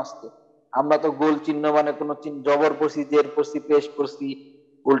কেন আসছে। আমরা তো গোল চিহ্ন মানে কোনো জবর পড়ছি, জের পড়ছি, পেশ পড়ছি,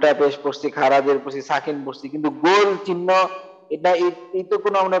 উল্টা পেশ পড়ছি, খাড়া জের পড়ছি, সাকিন পড়ছি, কিন্তু গোল চিহ্ন এটা এই তো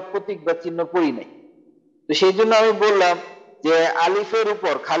কোনো আমরা প্রতীক বা চিহ্ন পড়ি নাই। তো সেই জন্য আমি বললাম যে আলিফের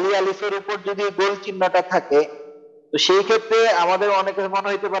উপর, খালি আলিফের উপর যদি গোল চিহ্নটা থাকে, তো সেই ক্ষেত্রে আমাদের অনেকের মনে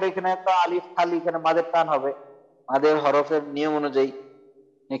হইতে পারে এখানে একটা আলিফ খালি, এখানে মাদের টান হবে মাদের হরফের নিয়ম অনুযায়ী।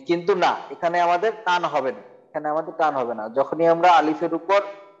 কিন্তু না, এখানে আমাদের টান হবে না, এখানে আমাদের টান হবে না। যখনই আমরা আলিফের উপর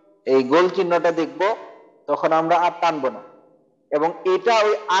এই গোল চিহ্নটা দেখব তখন আমরা আর টানবো না। এবং এটা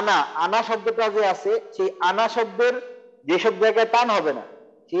ওই আনা আনা শব্দটা যে আছে, সেই আনা শব্দের যেসব জায়গায় টান হবে না,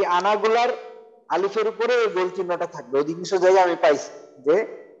 সেই আনাগুলার আলিফের উপরে ওই গোল চিহ্নটা থাকবে। অধিকাংশ জায়গায় আমি পাইছি যে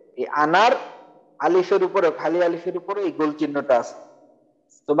এই আনার আলিফের উপরে, খালি আলিফের উপরে এই গোল চিহ্নটা আছে।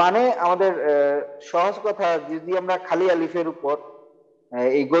 তো মানে আমাদের সহজ কথা, যদি আমরা খালি আলিফের উপর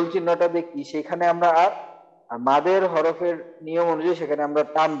এই গোল চিহ্নটা দেখি, সেখানে আমরা আর মাদের হরফের নিয়ম অনুযায়ী সেখানে আমরা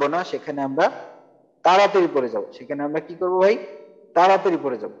টানবো না, সেখানে আমরা তাড়াতাড়ি পড়ে যাব। সেখানে আমরা কি করবো ভাই? তাড়াতাড়ি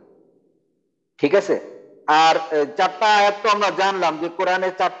পড়ে যাব, ঠিক আছে? আর চারটা আয়াত তো আমরা জানলাম যে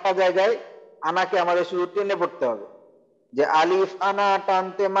কোরআনের চারটা জায়গায় আনাকে আমাদের শুধু টেনে পড়তে হবে। যে আলিফ আনা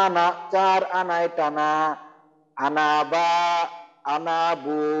টানতে মানা, চার আনায় টানা, আনা বা, আনা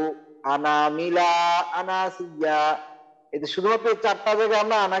বু, আনা মিলা, আনা সিয়া। এতে শুধুমাত্র এই চারটা জায়গায়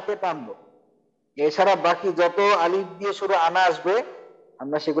আমরা আনাকে টানবো। এছাড়া বাকি যত আলিফ দিয়ে শুরু আনা আসবে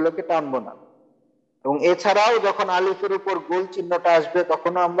আমরা সেগুলোকে টানবো না। এবং এছাড়াও যখন আলিফের উপর গোল চিহ্নটা আসবে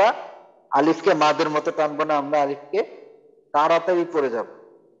তখনও আমরা আলিফকে মাদের মতো টানবো না, আমরা আলিফকে তাড়াতাড়ি পড়ে যাব।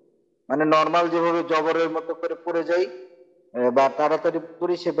 মানে নর্মাল যেভাবে জবরের মতো করে পড়ে যাই বা তাড়াতাড়ি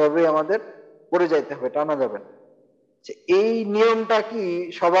পড়ি, সেভাবে আমাদের পড়ে যাইতে হবে, টানা যাবে না। এই নিয়মটা কি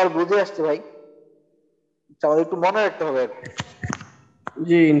সবার বুঝে আসছে ভাই? আমাদের একটু মনে রাখতে হবে আর কি।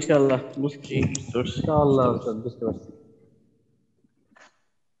 জি ইনশাআল্লাহ বুঝছি। ইনশাআল্লাহ উস্তাদ, বুঝতে পারছি।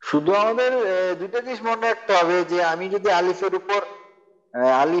 শুধু আমাদের দুইটা জিনিস মনে রাখতে হবে যে আমি যদি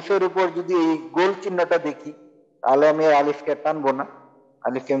আলিফের উপর যদি এই গোল চিহ্নটা দেখি, তাহলে আমি আর আলিফকে টানবো না,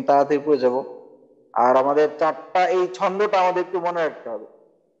 আলিফকে আমি তাড়াতাড়ি পড়ে যাব। আর আমাদের চারটা এই ছন্দটা আমাদের একটু মনে রাখতে হবে।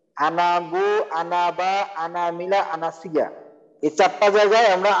 আনা বু, আনা বা, আনা মিলা, আনা সিয়া, এই চারটা জায়গায়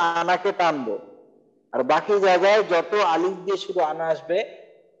আমরা আনাকে টানবো। আর বাকি জায়গায় যত আলিফ দিয়ে শুধু আনা আসবে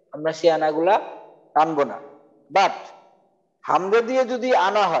আমরা সেই আনাগুলা টানবো না। বাট হামজা দিয়ে যদি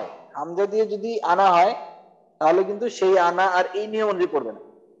আনা হয়, হামজা দিয়ে যদি আনা হয়, তাহলে কিন্তু সেই আনা আর এই নিয়ম অনুযায়ী পড়বে না।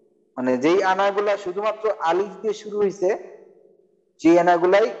 মানে যেই আনাগুলা শুধুমাত্র আলিফ দিয়ে শুরু হয়েছে, সেই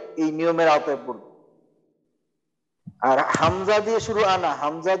আনাগুলাই এই নিয়মের আওতায় পড়বে। আর হামজা দিয়ে শুরু আনা,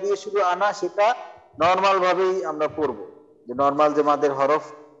 হামজা দিয়ে শুরু আনা সেটা নর্মাল ভাবেই আমরা পড়বো, যে নর্মাল যে মাদের হরফ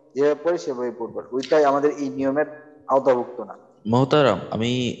যেভাবে পড়ি সেভাবে পড়বো, ওইটাই আমাদের এই নিয়মের আওতাভুক্ত না। মহতারাম,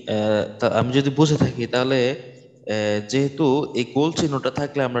 আমি যদি বুঝে থাকি তাহলে যেহেতু এই গোল চিহ্নটা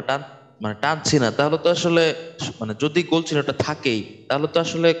থাকলে আমরা টানছি না, তাহলে তো আসলে মানে যদি গোল চিহ্নটা থাকেই তাহলে তো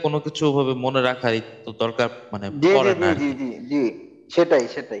আসলে কোনো কিছু ভাবে মনে রাখার তো দরকার মানে জি জি পড়ে না জি আর জি কি। জি জি, সেটাই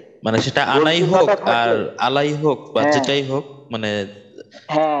সেটাই। মানে সেটা গোল আনাই হোক চিহ্নটা আর থাকলে, আলাই হোক বা হ্যাঁ যেটাই হোক, মানে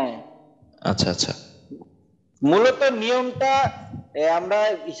হ্যাঁ, আচ্ছা আচ্ছা। মূলত নিয়মটা আমরা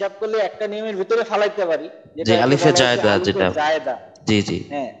হিসাব করলে একটা নিয়মের ভিতরে ফালাইতে পারি, যে যেটাকে আলিফে বলা হচ্ছে জায়দা আলিফে যেটা, জায়েদা। জি জি,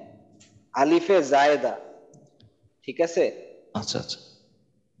 হ্যাঁ, আলিফে জায়েদা, ঠিক আছে? আচ্ছা আচ্ছা।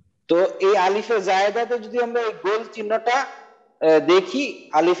 তো এই আলিফে জায়েদাতে যদি আমরা এই গোল চিহ্নটা দেখি,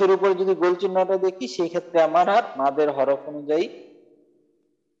 আলিফের উপরে যদি গোল চিহ্নটা দেখি, সেই ক্ষেত্রে আমার আর মাদের হরফ অনুযায়ী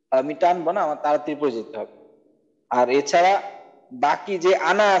আমি টানবো না, আমার তাড়াতাড়ি পড়ে যেতে হবে। আর এছাড়া বাকি যে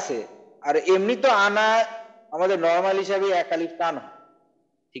আনা আছে, আর এমনি তো আনা আমাদের নরমাল হিসাবে এক আলিফ টান হয়,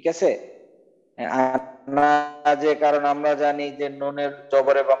 ঠিক আছে? আনা, যে কারণ আমরা জানি যে নুনের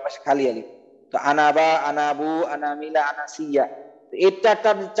জবরের বাম পাশে খালি আলিফ। তো আনাবা, আনাবু, আনামিলা, আনাসিয়া, এই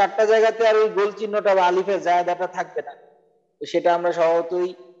চারটা জায়গাতে আর ওই গোল চিহ্নটা বা আলিফের জায়দাটা থাকবে না। তো সেটা আমরা সহজেই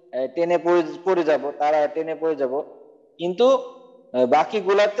টেনে পড়ে যাব, তারা টেনে পড়ে যাব। কিন্তু বাকি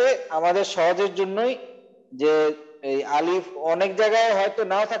গুলাতে আমাদের সহজের জন্যই যে এই আলিফ অনেক জায়গায় হয়তো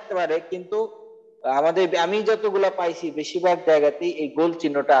নাও থাকতে পারে, কিন্তু আমি যতগুলা পাইছি বেশিরভাগ জায়গাতেই এই গোল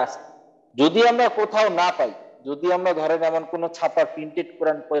চিহ্নটা আছে। যদি আমরা কোথাও না পাই, যদি আমরা ধরেন এমন কোন ছাপা প্রিন্টেড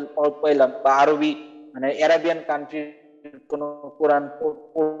কোরআন পাইলাম, বা আরবি মানে আরাবিয়ান কান্ট্রির কোন কোরআন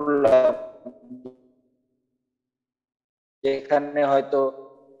পড়লাম, যেখানে হয়তো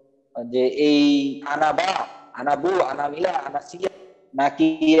যে এই আনাবা, আনাবু, আনামিলা, আনাসিয়া নাকি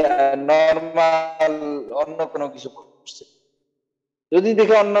নর্মাল অন্য কোনো কিছু পড়ছে। যদি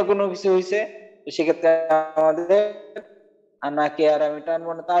দেখে অন্য কোনো কিছু হয়েছে তো সেক্ষেত্রে আমাদের আনাকে আর আমি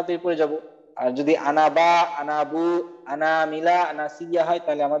টানবো না, তাড়াতাড়ি পড়ে যাবো। আর যদি আনাবা, আনাবু, আনামিলা, আনাসিয়া হয়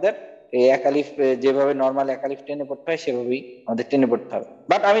তাহলে আমাদের এই একালিফ যেভাবে নর্মাল একালিফ টেনে পড়তে হয় সেভাবেই আমাদের টেনে পড়তে হবে।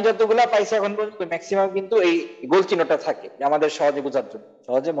 বাট আমি যতগুলা পাইছি এখন পর্যন্ত ম্যাক্সিমাম কিন্তু এই গোল চিহ্নটা থাকে, যে আমাদের সহজে বোঝার জন্য,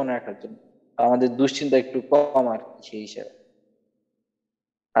 সহজে মনে রাখার জন্য, আমাদের দুশ্চিন্তা একটু কম আর কি সেই হিসাবে।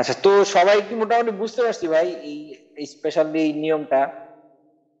 আচ্ছা, তো সবাই কি মোটামুটি বুঝতে পারছি ভাই এই স্পেশালি এই নিয়মটা?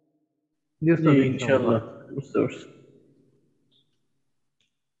 জি ইনশাআল্লাহ বুঝতে পারছি।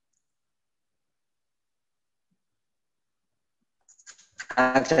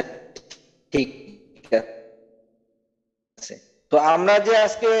 আচ্ছা, ঠিক আছে। তো আমরা যে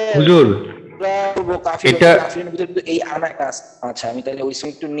আজকে হুজুর এটা কাফিরের ভিতরে কিন্তু এই আনাটা আছে। আচ্ছা, আমি তাহলে ওই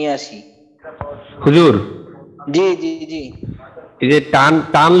সময় একটু নিয়ে আসি। হুজুর জি জি জি এই যে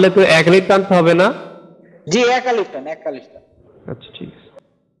টানলে তো এক লিট টানতে হবে না? জি, একালিফ টান, একালিফ টান। আচ্ছা ঠিক আছে।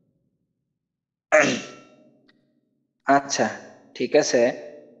 আচ্ছা ঠিক আছে,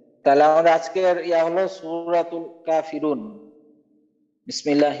 তাহলে আমাদের আজকের ইয়া হলো সূরাতুল কাফিরুন।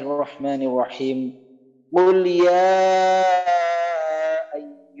 বিসমিল্লাহির রহমানির রহিম। কুল ইয়া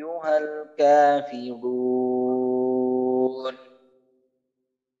আইয়ুহাল কাফিরুন,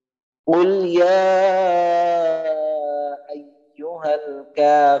 কুল ইয়া আইয়ুহাল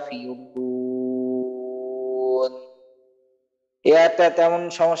কাফিরুন। এটা তেমন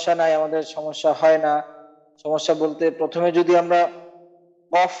সমস্যা নাই, আমাদের সমস্যা হয় না। সমস্যা বলতে প্রথমে যদি আমরা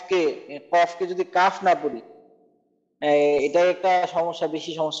কফকে কফকে যদি কাফ না পড়ি, এটা একটা সমস্যা,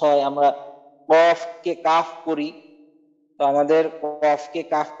 বেশি সমস্যা হয়। আমরা কফকে কাফ করি, তো আমাদের কফকে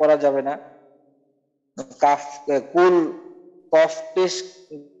কাফ করা যাবে না। কাফ কুল, কফ পেশ,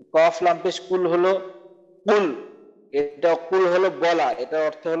 কফ লাম পেশ কুল হলো কুল, এটা কুল হলো বলা, এটা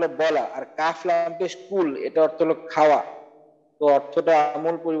অর্থ হলো বলা। আর কাফ লাম পেশ কুল, এটা অর্থ হলো খাওয়া, তো অর্থটা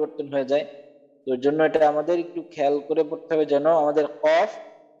আমূল পরিবর্তন হয়ে যায়। তো এর জন্য এটা আমাদের একটু খেয়াল করে পড়তে হবে যেন আমাদের কফ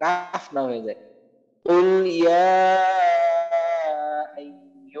কাফ না হয়ে যায়। কুল ইয়া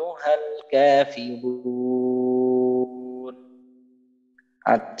আইয়ুহাল কাফিরুন।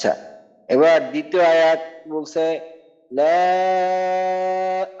 আচ্ছা, এবার দ্বিতীয় আয়াত বলছে লা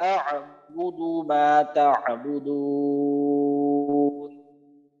আ'বুদু মা তা'বুদুন,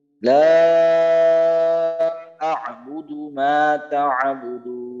 লা আ'বুদু মা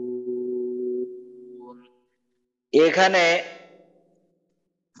তা'বুদুন। এখানে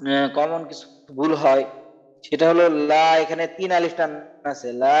কমন কিছু ভুল হয়, সেটা হলো লা, এখানে 3 আলিফ টান আছে।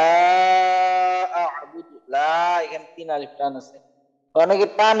 লা আ'বুদু, লা এখানে 3 আলিফ টান আছে। অনেকে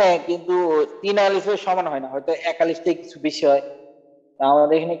টানে কিন্তু 3 আলিফের সমান হয় না, হয়তো 1 আলিফ থেকে কিছু বেশি হয়। তা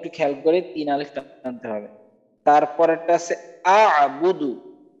আমাদের এখানে একটু খেয়াল করে 3 আলিফ টানতে হবে। তারপরেরটা আছে আ'বুদু,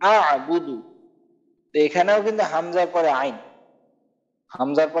 আ'বুদু। তো এখানেও কিন্তু হামজার পরে আইন,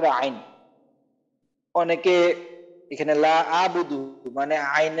 হামজার পরে আইন। অনেকে এখানে লা আবুদু মানে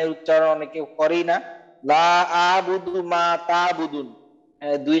আইনের উচ্চারণ অনেকে করেই না। লা আবুদু মা তাবুদুন,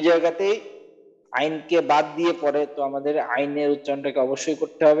 দুই জায়গাতেই আইনকে বাদ দিয়ে পড়ে। তো আমাদের আইনের উচ্চারণটাকে অবশ্যই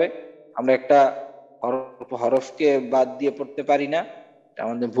করতে হবে। আমরা একটা হরফকে বাদ দিয়ে পড়তে পারি না, এটা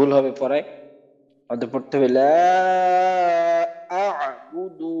আমাদের ভুল হবে পড়ায়। আমাদের পড়তে হবে লা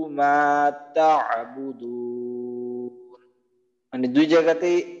আ'বুদু মা তা'বুদুন, মানে দুই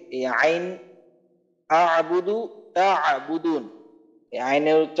জায়গাতেই এই আইন আ'বুদু তা'বুদুন, এই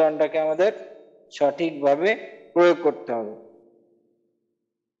আইনের উচ্চারণটাকে আমাদের সঠিকভাবে প্রয়োগ করতে হবে।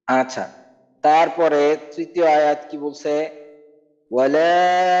 আচ্ছা, তারপরে তৃতীয় আয়াত কি বলছে? ওয়ালা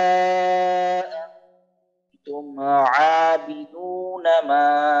আনতুম আবিদুনা মা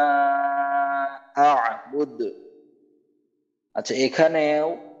আ'বুদ। আচ্ছা,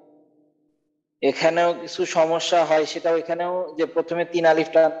 এখানেও কিছু সমস্যা হয়, সেটাও এখানেও যে প্রথমে 3 আলিফ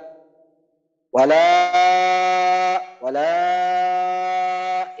টান, ওয়ালা, ওয়ালা,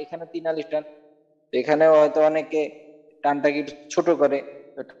 এখানে 3 আলিফ টান। তো এখানেও হয়তো অনেকে টানটাকে একটু ছোট করে,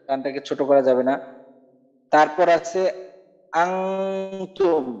 তো টানটাকে ছোট করা যাবে না। তারপর আছে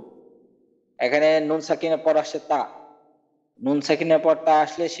আনতুম, এখানে নুন সাকিনের পর আসে তা, নুন সাকিনের পর তা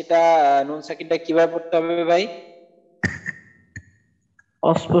আসলে সেটা নুন সাকিনটা কিভাবে পড়তে হবে ভাই?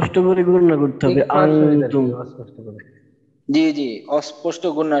 অস্পষ্ট করে গণনা করতে হবে। আনতুম, অস্পষ্ট করে। জি জি, অস্পষ্ট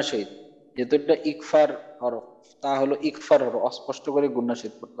গুণার সহিত, যেহেতু এটা ইকফার হরফ, তা হলো ইকফার হরফ, অস্পষ্ট করে গুণার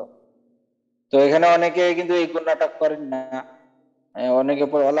সহিত পড়তে হবে। তো এখানে অনেকে কিন্তু এই গুণাটা করেন না, অনেকে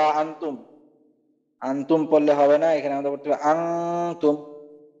পড়ে ওলা আনতুম, আনতুম পড়লে হবে না, এখানে আমাদের পড়তে হবে আনতুম,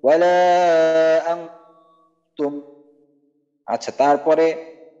 ওয়ালা আনতুম। আচ্ছা, তারপরে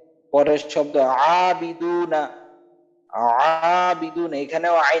পরের শব্দ আবিদুনা, আবিদুনা,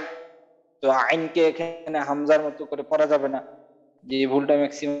 এখানেও আইন, তো আইনকে এখানে হামজার মতো করে পড়া যাবে না, যে ভুলটা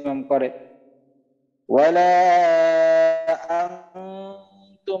ম্যাক্সিমাম করে। ওয়ালা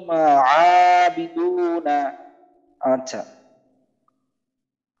আনতুম আবিদুনা। আচ্ছা,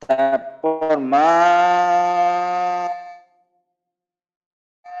 তারপর মা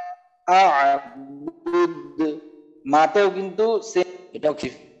আ'বুদ, মাতেও কিন্তু সেম, এটাও কি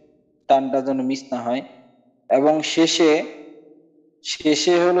টানটা যেন মিস না হয়। এবং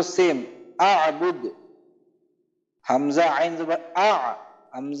শেষে হলো সেম আ'বুদ, হামজা আইন জবর আ,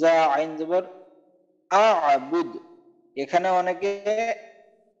 হামজা আইন জবর আ'বুদ। এখানে অনেকে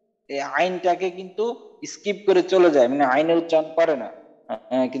এই আইনটাকে কিন্তু স্কিপ করে চলে যায়, মানে আইনের উচ্চারণ করে না,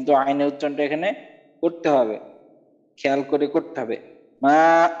 কিন্তু আইনের উচ্চারণটা এখানে করতে হবে, খেয়াল করে করতে হবে, মা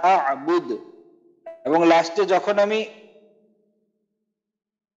আ'বুদ। এবং লাস্টে যখন আমি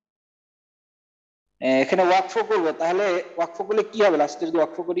এখানে ওয়াকফ করব, তাহলে ওয়াকফ করলে কি হবে, লাস্টে যদি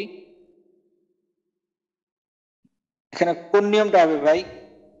ওয়াকফ করি এখানে কোন নিয়মটা হবে ভাই?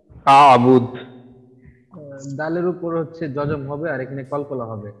 আবুদ। দালের উপর হচ্ছে জজম হবে আর এখানে কলকলা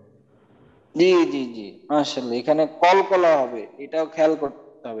হবে। জি জি জি, মাশাআল্লাহ, এখানে কলকলা হবে, এটাও খেয়াল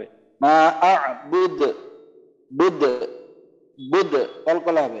করতে হবে। মা আ'বুদ, বুদ, বুদ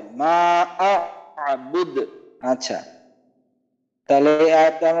কলকলা হবে, মা আ'বুদ। আচ্ছা, তাহলে এই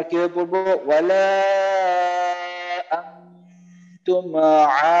আয়াতটা আমরা কিভাবে পড়বো? ওয়ালা আনতুম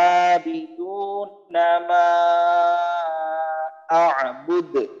আবিদুনা মা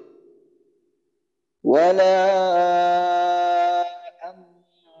আ'বুদ, ওয়ালা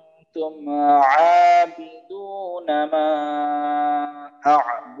আনতুম আবিদুনা মা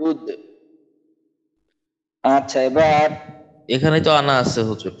আ'বুদ। আচ্ছা, এবার এখানে তো আনা আছে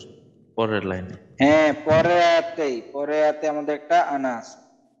হুজুর পরের লাইনে। হ্যাঁ, পরে আয়াতে আমাদের একটা আনা আছে।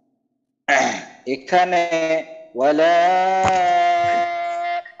 এখানে ওয়ালা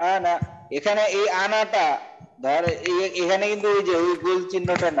আনা, এখানে এই আনাটা ধর এখানে কিন্তু ওই যে ওই গোল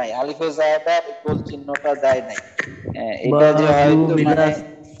চিহ্নটা নাই, আলিফে জায়দার গোল চিহ্নটা দেয় নাই। এটা যে হয়তো মানে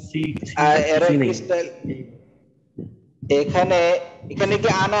অ্যারাবিক স্টাইল, এখানে এখানে কি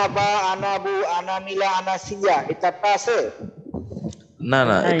আনা বা আনাবু, আনা মিলা, আনা সিয়া, এই চারটা আছে। না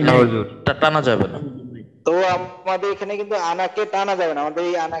না, নাই, এটা নাই। টানা যাবে না। তো আমাদের এখানে কিন্তু আনাকে টানা যাবে না, আমাদের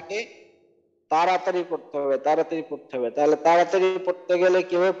এই আনাকে তাড়াতাড়ি পড়তে হবে, তাড়াতাড়ি পড়তে হবে। তাহলে তাড়াতাড়ি পড়তে গেলে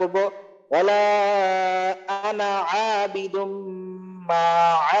কিভাবে পড়বো? ওয়ালা আনা আবিদুম মা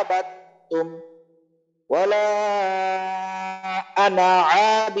আবাদতুম, ওয়ালা আনা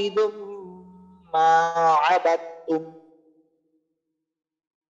আবিদুম মা আবাদতুম।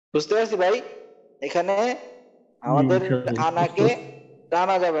 বুঝতে পারছি ভাই? এখানে আমাদের আনাকে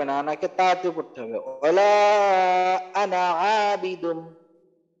টানা যাবে না, আনাকে তাড়াতাড়ি পড়তে হবে। ওয়ালা আনা আবিদুম,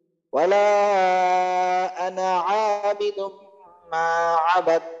 ওয়ালা আনা আবিদুম মা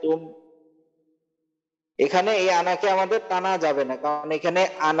আবাদতুম। এখানে এই আনাকে আমাদের টানা যাবে না, কারণ এখানে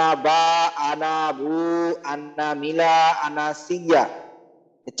আনা বা, আনা বু, আনা মিলা, আনা সিয়া,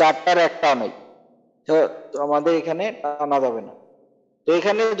 এই চারটার একটাও নেই, তো আমাদের এখানে টানা যাবে না। তো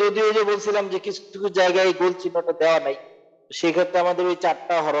এখানে যদিও যে বলছিলাম যে কিছু কিছু জায়গায় গোল চিহ্নটা দেওয়া নাই, সেই ক্ষেত্রে আমাদের ওই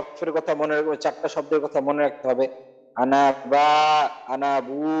চারটা হরফের কথা মনে রাখবে, চারটা শব্দের কথা মনে রাখতে হবে, আনা বা, আনা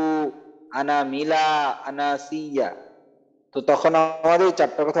বু, আনা মিলা, আনা সিয়া। তো তখন আমাদের এই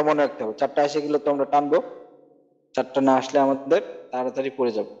চারটার কথা মনে রাখতে হবে, চারটা এসে গেলে তো আমরা টানবো, চারটা না আসলে আমাদের তাড়াতাড়ি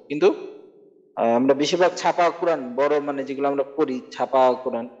পড়ে যাব। কিন্তু আমরা বেশিরভাগ ছাপা কোরআন, বড় মানে যেগুলো আমরা পড়ি ছাপা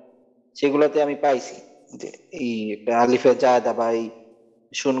কোরআন, সেগুলোতে আমি পাইছি যে এই একটা আলিফে জায়দা বা এই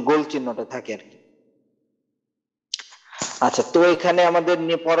গোল চিহ্নটা থাকে আর কি। আচ্ছা, তো এখানে আমাদের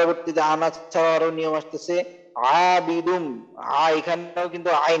পরবর্তীতে আনা ছাড়া আরো নিয়ম আসতেছে, আবিদুম, এখানেও কিন্তু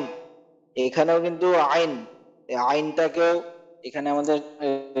আইন, এখানেও কিন্তু আইন, এই আইনটাকেও এখানে আমাদের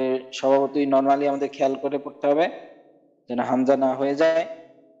স্বভাবতই নরমালি আমাদের খেয়াল করে পড়তে হবে যেন হামজা না হয়ে যায়।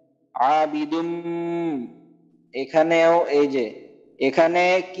 আবিদুম, এখানেও এই যে এখানে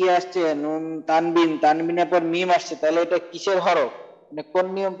কি আসছে, নুন তানবিন, তানবিনের পর মিম আসছে, তাহলে এটা কিসের হরফ, মানে কোন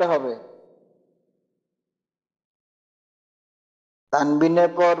নিয়মটা হবে? তানবিনের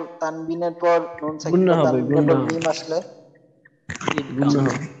পর নুন সাকিন বা তানবিনের পর মিম আসলে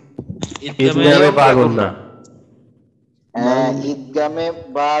ঈদগামে বা গুন্না। হ্যাঁ, ঈদগামে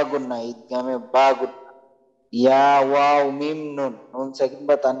বা গুন্না, ঈদগামে বা গুন্না। ইয়া ওয়াও মিম নুন, নুন সাকিন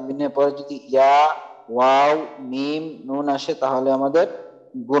বা তানবিনের পরে যদি ইয়া ওয়াও মিম নুন আসে, তাহলে আমাদের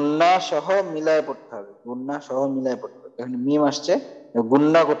গুন্না সহ মিলায় পড়তে হবে, গুন্না সহ মিলায় পড়তে হবে। এখানে মিম আসছে,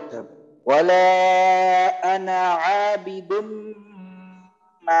 গুন্না করতে হবে। ওয়ালা আনা আবিদুম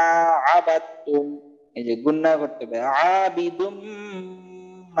মা আবাদতুম, এই যে গুন্না করতে হবে, আবিদুম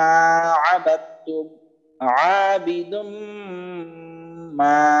মা আবাদতুম, আবিদুম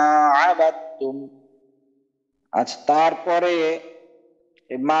মা আবাদতুম। আচ্ছা, তারপরে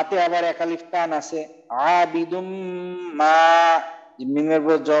মাতে আবার একালিফ টান আছে, আবিদুম মা, মিমের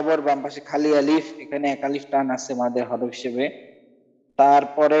পর জবর, বাম পাশে খালি আলিফ, এখানে একালিফ টান আছে মাদের হরফ হিসেবে।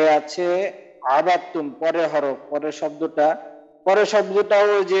 তারপরে আছে আবাদতুম, পরের হরফ, পরের শব্দটা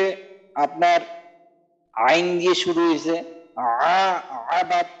ওই যে আপনার আইন দিয়ে শুরু হয়েছে,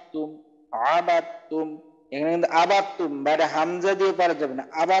 আবাদতুম, আবাদতুম। এখানে কিন্তু আবাদতুম বাইরে হামজা দিয়ে পড়া যাবে না,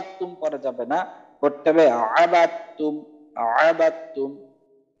 আবাদতুম পড়া যাবে না, পড়তে হবে আবাদতুম, আবাদতুম।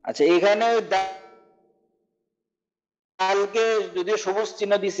 আচ্ছা, এখানে দালকে যদিও সবুজ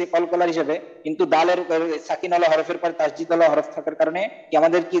চিহ্ন দিয়েছে কলকলার হিসেবে, কিন্তু দালের সাকিন আলা হরফের পরে তাসদিদ আলা হরফ থাকার কারণে কি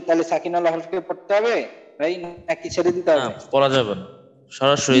আমাদের কি তাহলে সাকিন আলা হরফকে পড়তে হবে ভাই, নাকি ছেড়ে দিতে না, হবে? পড়া যাবে না,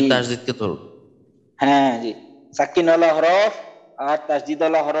 সরাসরি জি। তাসদিদকে ধরুন। হ্যাঁ জি, সাকিন আলা হরফ আর তাসদিদ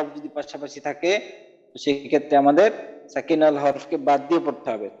আলা হরফ যদি পাশাপাশি থাকে তো সেই ক্ষেত্রে আমাদের সাকিন আলা হরফকে বাদ দিয়ে পড়তে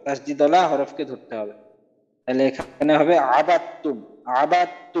হবে, তাসদিদ আলা হরফকে ধরতে হবে। তাহলে এখানে হবে আবাদতুম,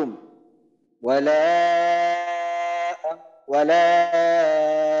 আবাদতুম, ওয়ালা ওয়ালা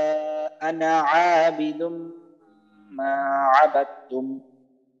আনা আবিদুম মা আবাদতুম,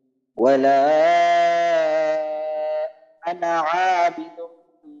 ওয়ালা আনা আবিদুম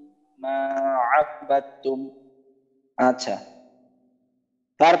মা আবাদতুম। আচ্ছা,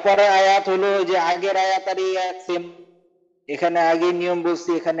 তারপরে আয়াত হলো যে আগের আয়াত আর এই আয়াত সেম, এখানে আগে নিয়ম বলছি,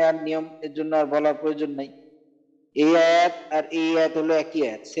 এখানে আর নিয়ম এর জন্য আর বলার প্রয়োজন নাই। এই আয়াত আর এই আয়াত হলো একই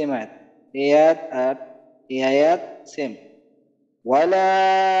আয়াত, সেম আয়াত, এই আয়াত আর এই আয়াত সেম। ওয়ালা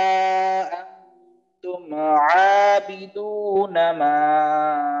আনতুম আবিদুনা মা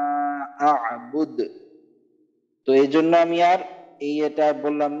আ'বুদ। তো এই জন্য আমি আর এই এটা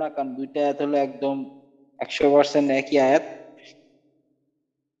বললাম না, কারণ দুইটা আয়াত হলো একদম 100% একই আয়াত।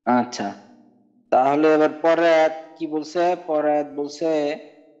 আচ্ছা, তাহলে এবার পরের আয়াত কি বলছে? পরের আয়াত বলছে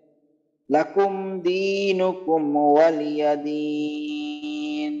লাকুম দীনুকুম ওয়ালিয়া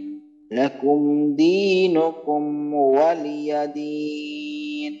দীন, লাকুম দীনুকুম ওয়ালিয়া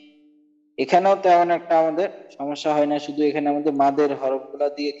দীন। এখানেও তেমন একটা আমাদের সমস্যা হয় না, শুধু এখানে আমাদের মাদের হরফগুলা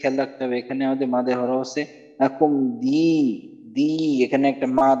দিয়ে খেয়াল রাখতে হবে। এখানে আমাদের মাদের হরফ আছে লাকুম দি, এখানে একটা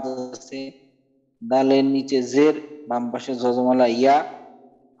মাদ আছে, দালের নিচে জের, বাম পাশে জজমালা ইয়া,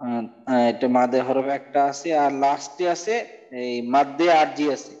 এটা মাদের হরফ একটা আছে, আর লাস্টে আছে এই মাদ্দে আরজি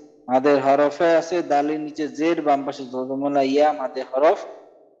আছে, মাদের হরফে আছে দালের নিচে জের, বাম পাশে জজমালা ইয়া, মাদের হরফ।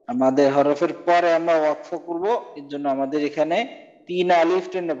 আর মাদের হরফের পরে আমরা ওয়াকফ করব, এর জন্য আমাদের এখানে 3 আলিফ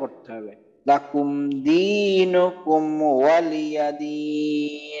টেনে পড়তে হবে, লাকুম দীনুকুম ওয়ালিয়া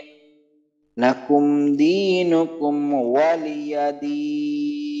দীন, লাকুম দীনুকুম ওয়ালিয়া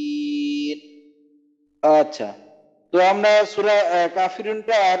দীন। আচ্ছা, তো আমরা সূরা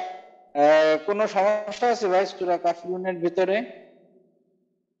কাফিরুনটার কোনো সমস্যা আছে ভাই সূরা কাফিরুনের ভিতরে?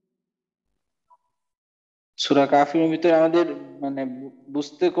 সূরা কাফিরুনের ভিতরে আমাদের মানে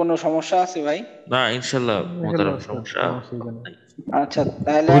বুঝতে কোনো সমস্যা আছে ভাই? না, ইনশাল্লাহ মোহতারাম, সমস্যা নাই। আচ্ছা,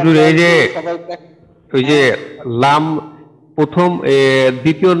 তাহলে হুজুর, আমরা এই যে একটু সবাই ওই যে লাম প্রথম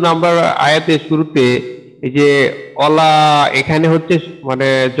দ্বিতীয় নাম্বার আয়াতের শুরুতে এই যে অলা, এখানে হচ্ছে মানে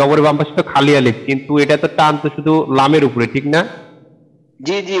জবরের বাম পাশে তো খালি আলিফ, কিন্তু এটা তো টান তো শুধু লামের উপরে, ঠিক না?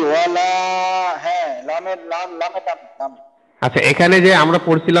 জি জি, ওয়ালা, হ্যাঁ লামের লামে টান। আচ্ছা, এখানে যে আমরা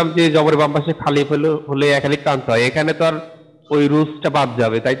পড়ছিলাম যে জবরের বাম পাশে খালি হলে এক আলিফ টানতে হয়, এখানে তো আর ওই রুলসটা বাদ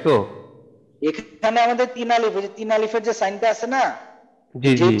যাবে, তাই তো? এখানে আমাদের 3 আলিফ, ওই যে 3 আলিফের যে সাইনটা আছে না, জি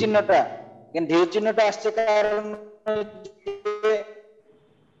ঢেউ জি। চিহ্নটা, এখানে ঢেউ চিহ্নটা আসছে কারণ হচ্ছে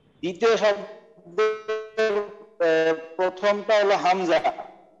দ্বিতীয় শব্দের প্রথমটা হলো হামজা,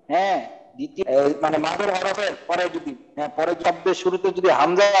 হ্যাঁ, দ্বিতীয় মানে মাদের হরফের পরে যদি পরের শব্দের শুরুতে যদি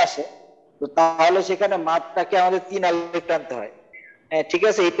হামজা আসে তো তাহলে সেখানে মাদটাকে আমাদের 3 আলিফ টানতে হয়। হ্যাঁ ঠিক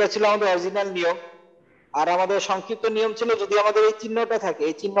আছে, এটা ছিল আমাদের অরিজিনাল নিয়ম। আর আমাদের সংক্ষিপ্ত নিয়ম ছিল যদি আমাদের এই চিহ্নটা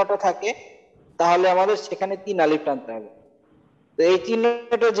থাকে তাহলে আমাদের সেখানে 3 আলিফ টানতে হবে। তো এই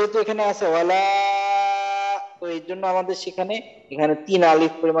চিহ্নটা যেহেতু এখানে আছে ওয়ালা, তো এই জন্য আমাদের এখানে 3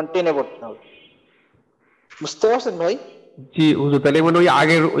 আলিফ পরিমাণ টেনে পড়তে হবে। বুঝতে পারছেন ভাই? জি হুজুর, তাহলে মানে ওই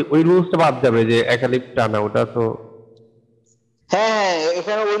আগের ওই রুলসটা বাদ যাবে যে এক আলিফ টানা, ওটা তো। হ্যাঁ,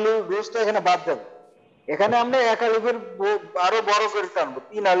 এখানে ওই রুলসটা এখানে বাদ যাবে। এখানে আমরা এক আলিফের আরো বড় করে টানবো,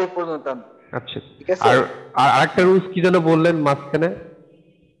 3 আলিফ পর্যন্ত টানবো। আচ্ছা, ঠিক আছে, আর আরেকটা রুলস কি যেন বললেন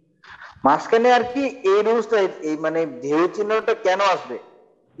মাঝখানে আর কি এই রুলসটা, এই মানে ঢেউ চিহ্নটা কেন আসবে,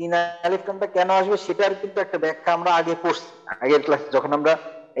 3 আলিফ টানটা কেন আসবে সেটার কিন্তু একটা ব্যাখ্যা আমরা আগে পড়ছি, আগের ক্লাসে যখন আমরা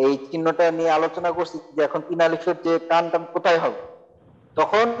এই চিহ্নটা নিয়ে আলোচনা করছি যে এখন 3 আলিফের যে টান কোথায় হবে,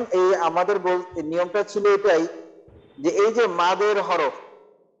 তখন এই আমাদের নিয়মটা ছিল এটাই যে এই যে মাদের হরফ,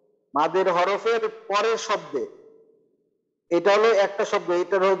 মাদের হরফের পরের শব্দে, এটা হলো একটা শব্দ,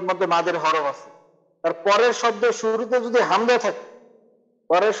 এটার মধ্যে মাদের হরফ আছে, তার পরের শব্দের শুরুতে যদি হামজা থাকে,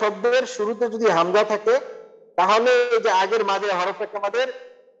 পরের শব্দের শুরুতে যদি হামজা থাকে, তাহলে এই যে আগের মাদের হরফটাকে আমাদের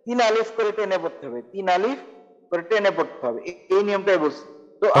 3 আলিফ করে টেনে পড়তে হবে, 3 আলিফ করে টেনে পড়তে হবে, এই নিয়মটাই বলছি।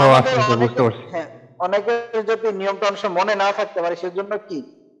 তো আমাদের বুঝতে পারছি। হ্যাঁ, অনেকের যদি নিয়মটা অংশ মনে না থাকতে পারে, সেজন্য কি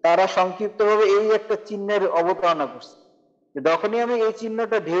তারা সংক্ষিপ্ত ভাবে এই একটা চিহ্নের অবতারণা করছে। যখনই আমি এই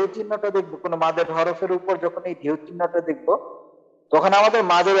চিহ্নটা, ঢেউ চিহ্নটা দেখবো, কোনো মাদের হরফের উপর যখন এই ঢেউ চিহ্নটা দেখবো, তখন আমাদের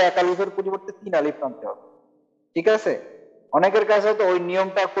মাদের 1 আলিফের পরিবর্তে 3 আলিফ টানতে হবে। ঠিক আছে? অনেকের কাছে তো ওই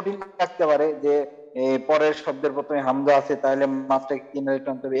নিয়মটা কঠিন লাগতে পারে যে পরের শব্দের প্রথমে হামজা আছে, তাহলে মাত্রাকে 3 আলিফ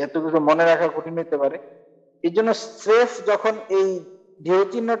টানতে হবে, এত কিছু মনে রাখা কঠিন হতে পারে। এই জন্য স্রেফ যখন এই ঢেউ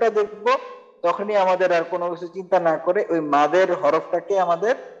চিহ্নটা দেখবো, তখনই আমাদের আর কোনো কিছু চিন্তা না করে ওই মাদের হরফটাকে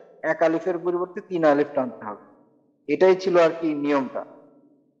আমাদের 1 আলিফের পরিবর্তে 3 আলিফ টানতে হবে। এটাই ছিল আর কি নিয়মটা।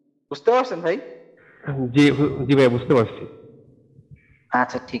 বুঝতে পারছেন ভাই? জি জি ভাই, বুঝতে পারছি।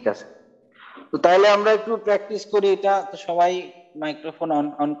 আচ্ছা, ঠিক আছে। তো তাহলে আমরা একটু প্র্যাকটিস করি এটা। তো সবাই মাইক্রোফোন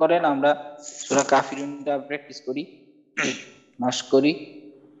অন করেন, আমরা সূরা কাফিরুনটা প্র্যাকটিস করি, মাস্ক করি।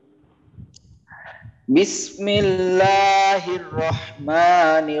 বিসমিল্লাহির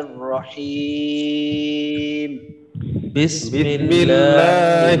রহমানির রহিম।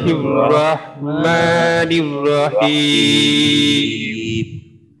 বিসমিল্লাহির রহমানির রহিম।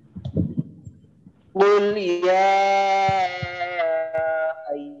 কুল ইয়া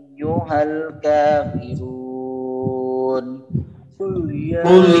আইয়ুহাল কাফিরুন।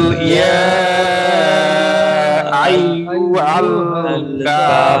 قل يا أيها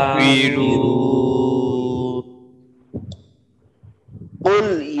الكافرون. قل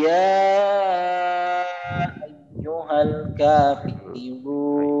يا أيها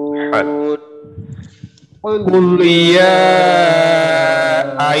الكافرون. قل يا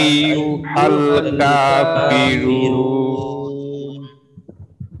أيها الكافرون.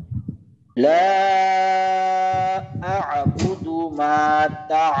 لا أعبد ما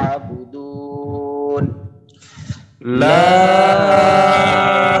تعبدون. لا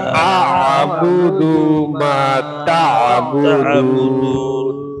أعبد ما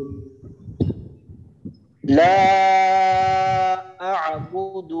تعبدون. لا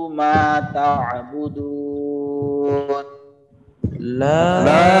أعبد ما تعبدون. لا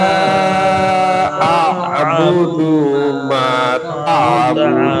أعبد ما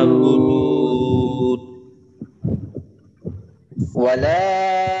تعبدون. ولا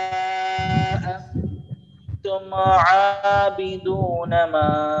أنتم عابدون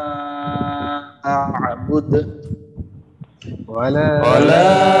ما أعبد. ولا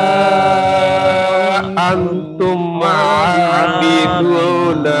أنتم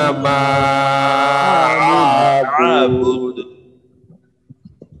عابدون ما أعبد.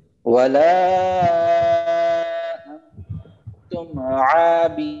 ولا أنتم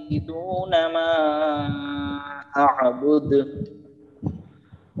عابدون ما أعبد.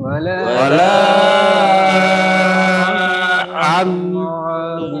 ولا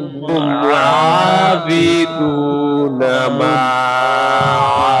أنتم عابدون ما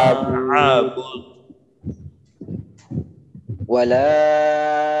أعبد. ولا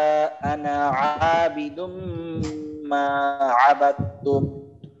أنا عابد ما عبدتم.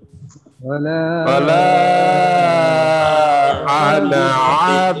 ولا أنا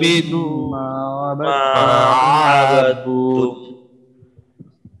عابد ما عبدتم.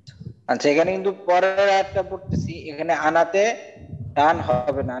 আচ্ছা, এখানে কিন্তু পরের আয়াতটা পড়তেছি, এখানে আনাতে টান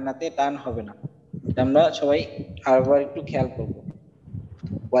হবে না, আনাতে টান হবে না, আমরা সবাই আরেকবার একটু খেয়াল করব।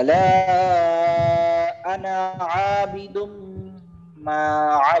 ওয়ালা আনা আবিদুম মা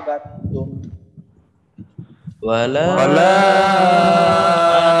আবাদতুম। ولا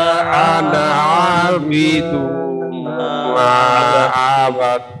أنا عابد ما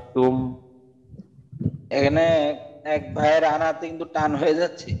عبدتم. এখানে এক ভাইয়ের আনাতে কিন্তু টান হয়ে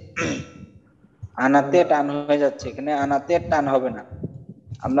যাচ্ছে, আনাতে টান হয়ে যাচ্ছে, এখানে আনাতে টান হবে না,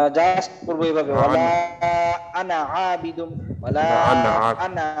 আমরা জাস্ট করবো এইভাবে, ওয়ালা আনা আবিদুম, ওয়ালা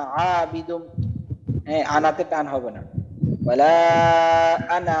আনা আবিদুম। হ্যাঁ, আনাতে টান হবে না, ওয়ালা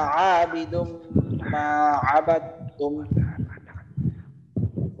আনা আবিদুম মা আবাদতুম।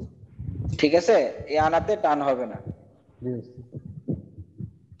 ঠিক আছে, এই আনাতে টান হবে না।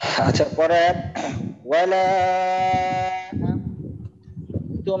 আচ্ছা, পরে ওয়ালা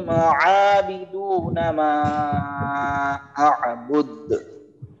আনতুম আবিদুনা মা আ'বুদ।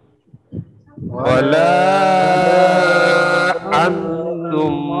 ولا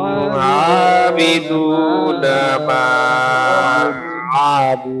أنتم عابدون ما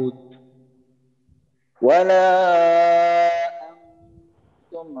أعبد. ولا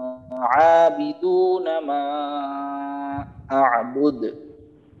আনতুম আবিদুনা মা আ'বুদ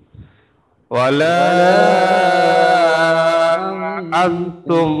ولا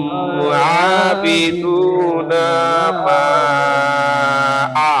أنتم عابدون ما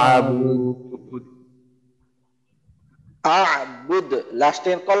أعبد আ'বুদ লাস্টে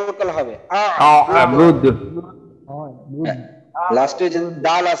কলকল হবে أعبد লাস্টে যে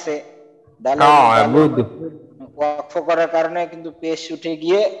দাল আছে দালের أعبد ওয়াকফ করার কারণে কিন্তু পেশ উঠে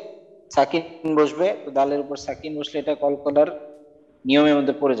গিয়ে সাকিন বসবে, তো দালের উপর সাকিন বসলে এটা কলকলার নিয়মের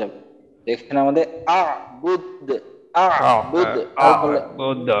মধ্যে পড়ে যাবে। এখানে আমাদের আ'বুদ আ'বুদ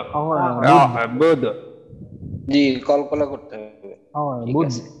أعبد জি কলকলা করতে হবে। ঠিক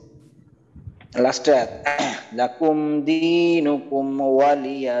আছে, লাস্টে লাকুম দীনুকুম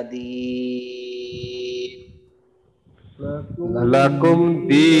ওয়ালিয়াদিন لكم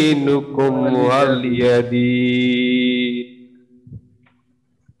دينكم ولي دين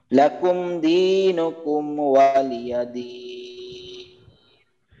লাকুম দীনুকুম ওয়ালিয়াদিন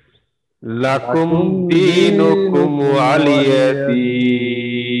لكم دينكم ولي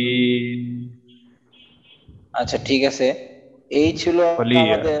دين আচ্ছা ঠিক আছে, এই ছিল ওয়ালিয়া।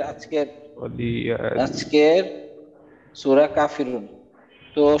 আমাদের আজকের সূরা কাফিরুন।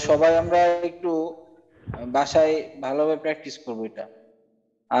 তো সবাই আমরা একটু বাসায় ভালোভাবে প্র্যাকটিস করবো এটা।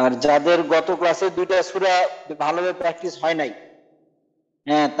 আর যাদের গত ক্লাসে দুইটা সূরা ভালোভাবে প্র্যাকটিস হয় নাই,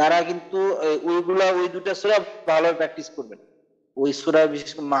 হ্যাঁ তারা কিন্তু ওই দুটা সূরা ভালোভাবে প্র্যাকটিস করবেন। ওই সূরা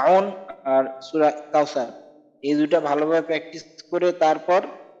বিশেষ করে মাউন আর সূরা কাউসার, এই দুটা ভালোভাবে প্র্যাকটিস করে তারপর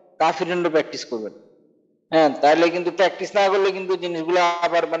কাফিরুনও প্র্যাকটিস করবেন। হ্যাঁ তাহলে কিন্তু প্র্যাকটিস না করলে কিন্তু জিনিসগুলো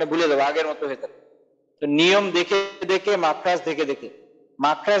আবার মানে ভুলে যাবে, আগের মতো হয়ে যাবে। তো নিয়ম দেখে দেখে মাখরাজ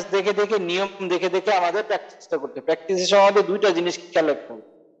দেখে দেখে নিয়ম দেখে দেখে আমাদের প্র্যাকটিসটা করতে হবে। প্র্যাকটিসের সময় আমাদের দুইটা জিনিস খেয়াল রাখতে হবে।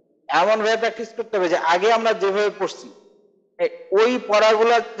 এমন ভাবে প্র্যাকটিস করতে হবে যে আগে আমরা যেভাবে পড়ছি ওই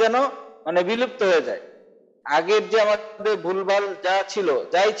পড়াগুলো যেন মানে বিলুপ্ত হয়ে যায়। আগের যে আমাদের ভুলভাল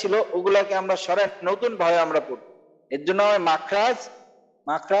যাই ছিল ওগুলাকে আমরা সরাই নতুন ভাবে আমরা পড়ব। এর জন্য মাখরাজ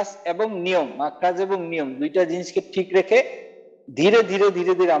এবং নিয়ম দুইটা জিনিসকে ঠিক রেখে ধীরে ধীরে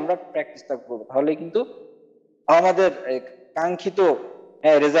ধীরে ধীরে আমরা প্র্যাকটিসটা করবো, তাহলে কিন্তু আমাদের কাঙ্ক্ষিত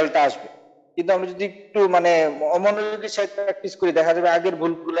রেজাল্টটা আসবে। কিন্তু আমরা যদি একটু মানে অমনোযোগের সাথে প্র্যাকটিস করি, দেখা যাবে আগের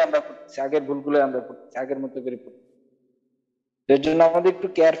ভুলগুলো আমরা করতেছি, আগের মতো করে পড়তেছি। এর জন্য আমাদের একটু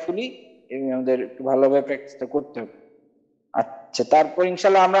কেয়ারফুলি আমাদের একটু ভালোভাবে প্র্যাকটিসটা করতে হবে। আচ্ছা, তারপর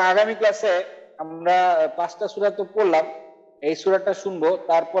ইনশাল্লাহ আমরা আগামী ক্লাসে আমরা 5টা সূরা তো পড়লাম, এই সূরাটা শুনবো।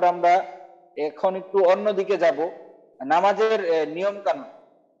 তারপর আমরা এখন একটু অন্যদিকে যাব, নামাজের নিয়ম কানুন,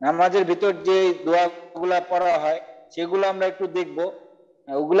 নামাজের ভিতর যে দোয়াগুলা পড়া হয় সেগুলো আমরা একটু দেখব।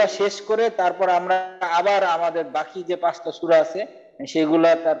 ওগুলা শেষ করে তারপর আমরা আবার আমাদের বাকি যে 5টা সূরা আছে সেগুলা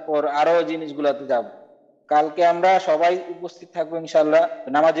তারপর আরো জিনিসগুলাতে যাব। কালকে আমরা সবাই উপস্থিত থাকবো ইনশাআল্লাহ।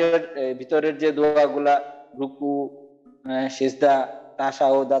 নামাজের ভিতরের যে দোয়াগুলা, রুকু, সিজদা,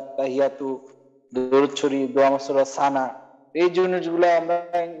 তাশাহুদ, তাহিয়াতু, দরুদ শরীফ, দোয়া মাসুরা, সানা, এই জিনিসগুলো আমরা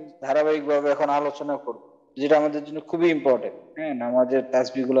ধারাবাহিকভাবে এখন আলোচনা করব, যেটা আমাদের জন্য খুবই ইম্পর্টেন্ট। হ্যাঁ, নামাজের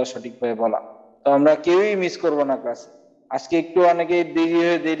তাসবিহগুলো সঠিকভাবে বলা। তো আমরা কেউই মিস করব না ক্লাসে। আজকে একটু অনেকে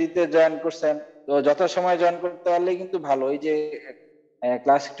দেরিতে জয়েন করছেন, তো যথাসময়ে জয়েন করতে পারলে কিন্তু ভালো। এই যে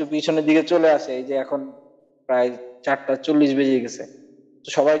ক্লাস একটু পিছনের দিকে চলে আসে, এই যে এখন প্রায় 4:40 বেজে গেছে, তো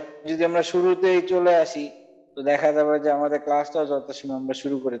সবাই যদি আমরা শুরুতেই চলে আসি তো দেখা যাবে যে আমাদের ক্লাসটা যথাসময়ে আমরা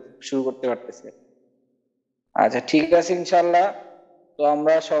শুরু করতে পারতেছি। আচ্ছা ঠিক আছে ইনশাআল্লাহ। তো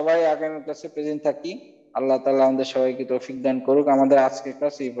আমরা সবাই আগামী ক্লাসে প্রেজেন্ট থাকি। আল্লাহ তাআলা আমাদের সবাইকে তৌফিক দান করুক। আমাদের আজকের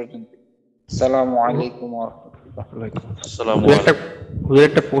ক্লাস এই পর্যন্ত। আসসালামু আলাইকুম ওয়া রাহমাতুল্লাহ।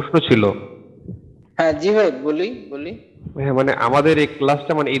 একটা প্রশ্ন ছিল। হ্যাঁ জি ভাই, বলি। হ্যাঁ, মানে আমাদের এই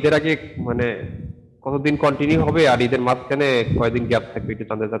ক্লাসটা মানে ঈদের আগে মানে কতদিন কন্টিনিউ হবে, আর ঈদের মাঝখানে কয়দিন গ্যাপ থাকবে, একটু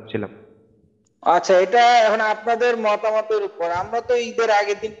জানতে চাচ্ছিলাম। আচ্ছা, এটা এখন আপনাদের মতামতের উপর। আমরা তো ঈদের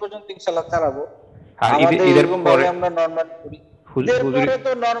আগের দিন পর্যন্ত ইনশাআল্লাহ চালাবো। আমাদের এরকম ভাবে আমরা নরমাল করি। ঈদের পরে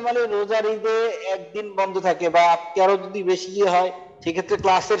তো নরমালি রোজার ঈদে একদিন বন্ধ থাকে, বা আরো যদি বেশি হয় সেক্ষেত্রে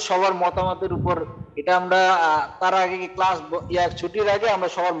ক্লাসের সবার মতামতের উপর এটা আমরা তার আগে ক্লাস ছুটির আগে আমরা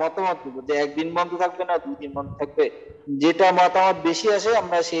সবার মতামত দেবো যে একদিন বন্ধ থাকবে না 2 দিন বন্ধ থাকবে। যেটা মতামত বেশি আসে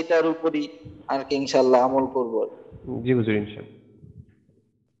আমরা সেটার উপরই আর কি ইনশাআল্লাহ আমল করবো। জি হুজুর, ইনশাআল্লাহ।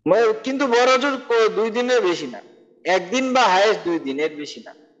 কিন্তু বড় জোর 2 দিনের বেশি না, একদিন বা হাইয়েস্ট 2 দিন, এর বেশি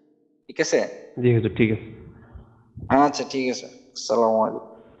না। ঠিক আছে? জি হুজুর, ঠিক আছে। আচ্ছা ঠিক আছে। আসসালামু আলাইকুম।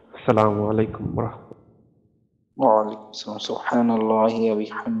 আসসালামু আলাইকুম ওয়া রাহমাতুল্লাহ। ওয়া আলাইকুম আসসালাম। সুবহানাল্লাহি ওয়া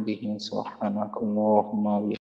বিহামদিহি, সুবহানাকাল্লাহুম্মা